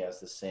he only has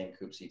the same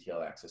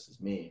kubectl access as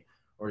me,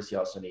 or does he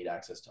also need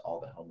access to all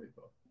the Helm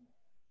repo?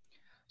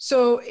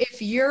 So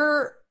if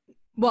you're,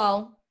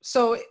 well,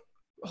 so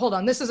hold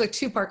on, this is a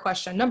 2-part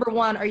question. Number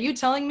 1, are you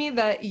telling me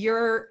that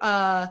your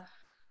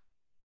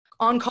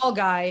on-call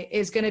guy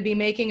is going to be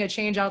making a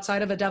change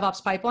outside of a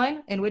DevOps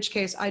pipeline? In which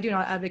case, I do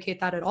not advocate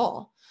that at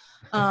all.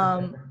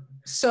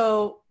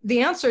 So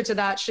the answer to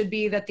that should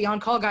be that the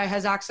on-call guy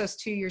has access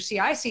to your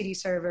CI/CD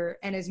server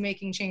and is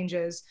making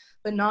changes,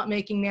 but not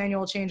making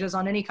manual changes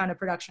on any kind of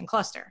production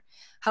cluster.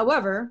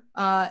 However,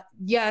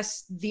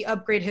 yes, the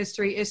upgrade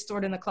history is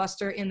stored in the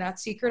cluster in that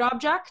secret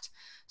object.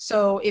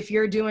 So if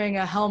you're doing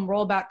a Helm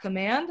rollback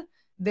command,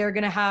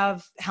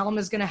 Helm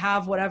is going to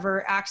have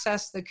whatever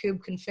access the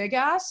kube config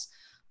has.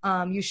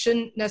 You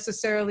shouldn't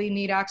necessarily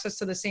need access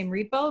to the same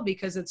repo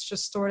because it's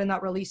just stored in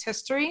that release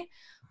history.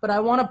 But I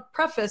want to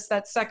preface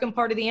that second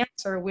part of the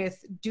answer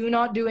with do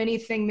not do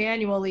anything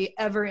manually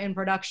ever in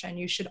production.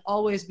 You should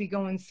always be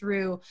going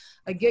through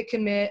a git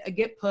commit, a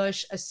git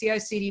push, a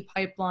CI/CD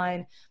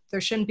pipeline.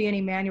 There shouldn't be any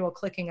manual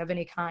clicking of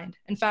any kind.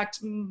 In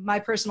fact, my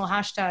personal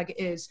hashtag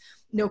is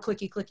no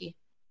clicky clicky.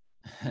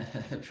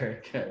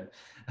 Very good.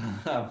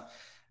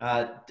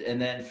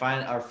 And then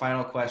our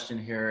final question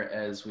here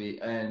as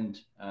we end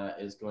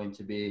is going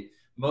to be,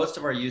 most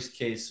of our use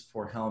case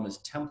for Helm is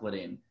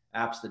templating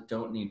apps that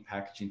don't need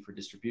packaging for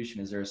distribution.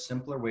 Is there a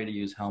simpler way to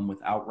use Helm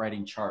without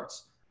writing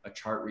charts, a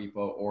chart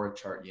repo or a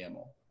chart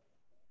YAML?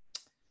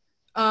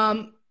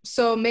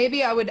 So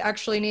maybe I would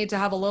actually need to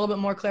have a little bit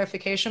more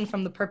clarification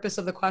from the purpose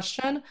of the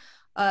question.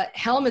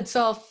 Helm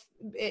itself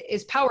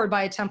is powered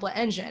by a template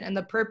engine, and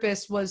the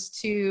purpose was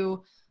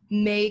to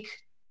make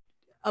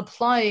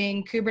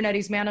applying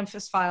Kubernetes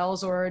manifest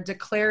files or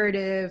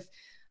declarative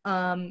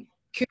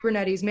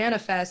Kubernetes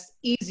manifest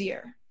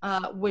easier,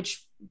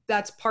 which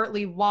that's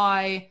partly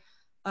why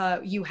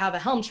you have a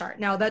Helm chart.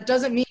 Now, that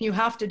doesn't mean you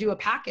have to do a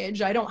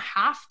package. I don't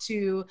have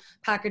to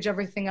package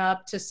everything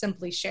up to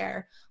simply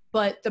share.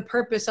 But the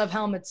purpose of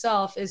Helm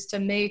itself is to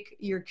make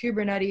your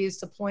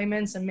Kubernetes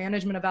deployments and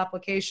management of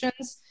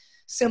applications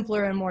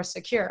simpler and more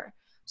secure.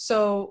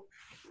 So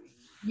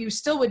you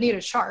still would need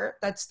a chart.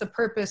 That's the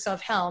purpose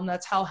of Helm.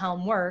 That's how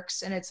Helm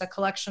works. And it's a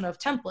collection of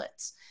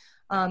templates.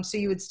 So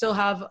you would still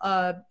have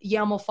a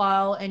YAML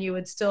file, and you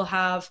would still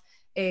have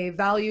a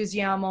values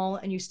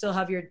YAML, and you still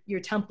have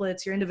your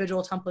templates, your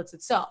individual templates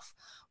itself.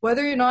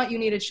 Whether or not you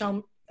need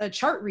a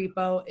chart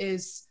repo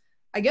is,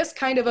 I guess,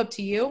 kind of up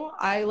to you.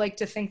 I like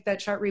to think that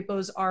chart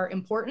repos are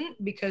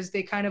important because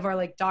they kind of are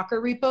like Docker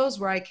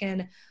repos where I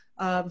can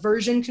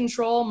version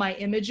control my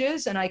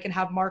images and I can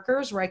have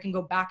markers where I can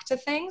go back to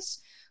things.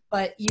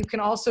 But you can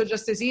also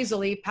just as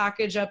easily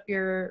package up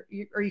or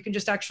you can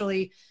just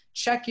actually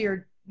check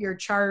your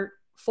chart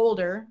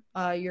folder,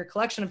 your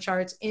collection of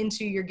charts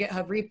into your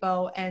GitHub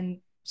repo and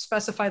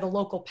specify the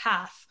local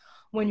path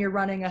when you're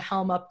running a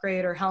Helm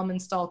upgrade or Helm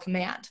install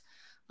command.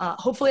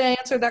 Hopefully I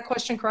answered that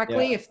question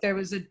correctly. Yeah. If there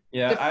was a,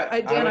 yeah,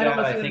 Dan, I don't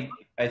know if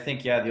I I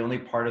think, yeah, the only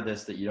part of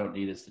this that you don't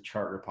need is the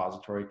chart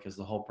repository, because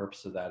the whole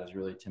purpose of that is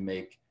really to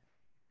make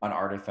an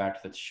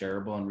artifact that's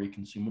shareable and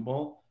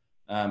reconsumable.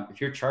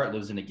 If your chart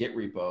lives in a Git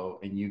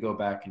repo and you go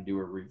back and do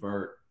a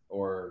revert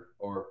or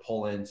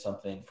pull in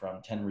something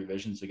from 10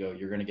 revisions ago,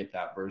 you're going to get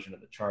that version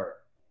of the chart.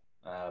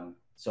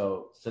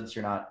 So since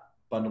you're not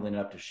bundling it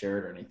up to share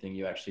it or anything,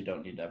 you actually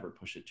don't need to ever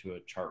push it to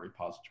a chart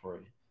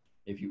repository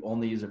if you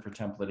only use it for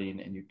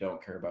templating and you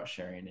don't care about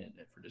sharing it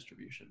for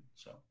distribution.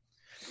 So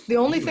the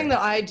only thing that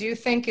I do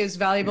think is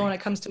valuable when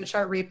it comes to a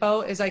chart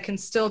repo is I can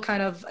still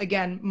kind of,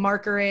 again,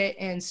 marker it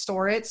and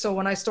store it. So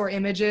when I store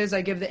images,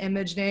 I give the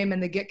image name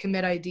and the git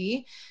commit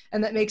ID,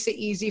 and that makes it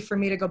easy for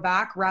me to go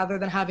back rather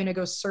than having to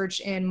go search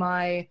in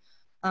my,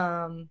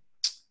 I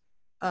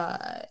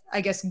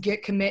guess,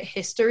 git commit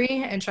history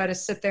and try to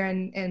sit there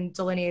and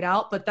delineate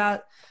out. But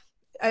that,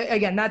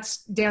 again,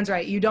 Dan's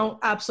right. You don't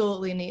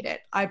absolutely need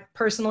it. I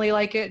personally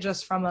like it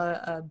just from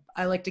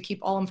I like to keep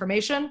all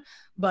information,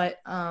 but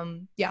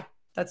yeah,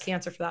 that's the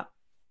answer for that.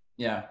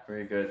 Yeah,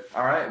 very good.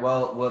 All right.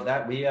 Well,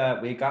 that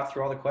we got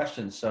through all the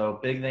questions. So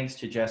big thanks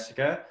to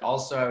Jessica.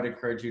 Also, I would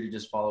encourage you to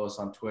just follow us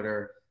on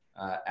Twitter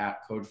at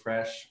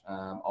Codefresh.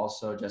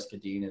 Also, Jessica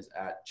Deen is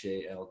at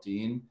JL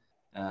Deen.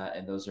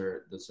 And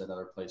that's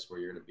another place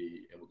where you're going to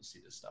be able to see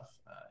this stuff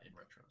in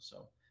retro.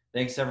 So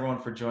thanks everyone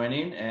for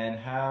joining, and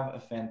have a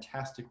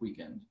fantastic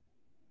weekend.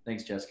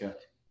 Thanks, Jessica.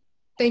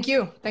 Thank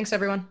you. Thanks,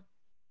 everyone.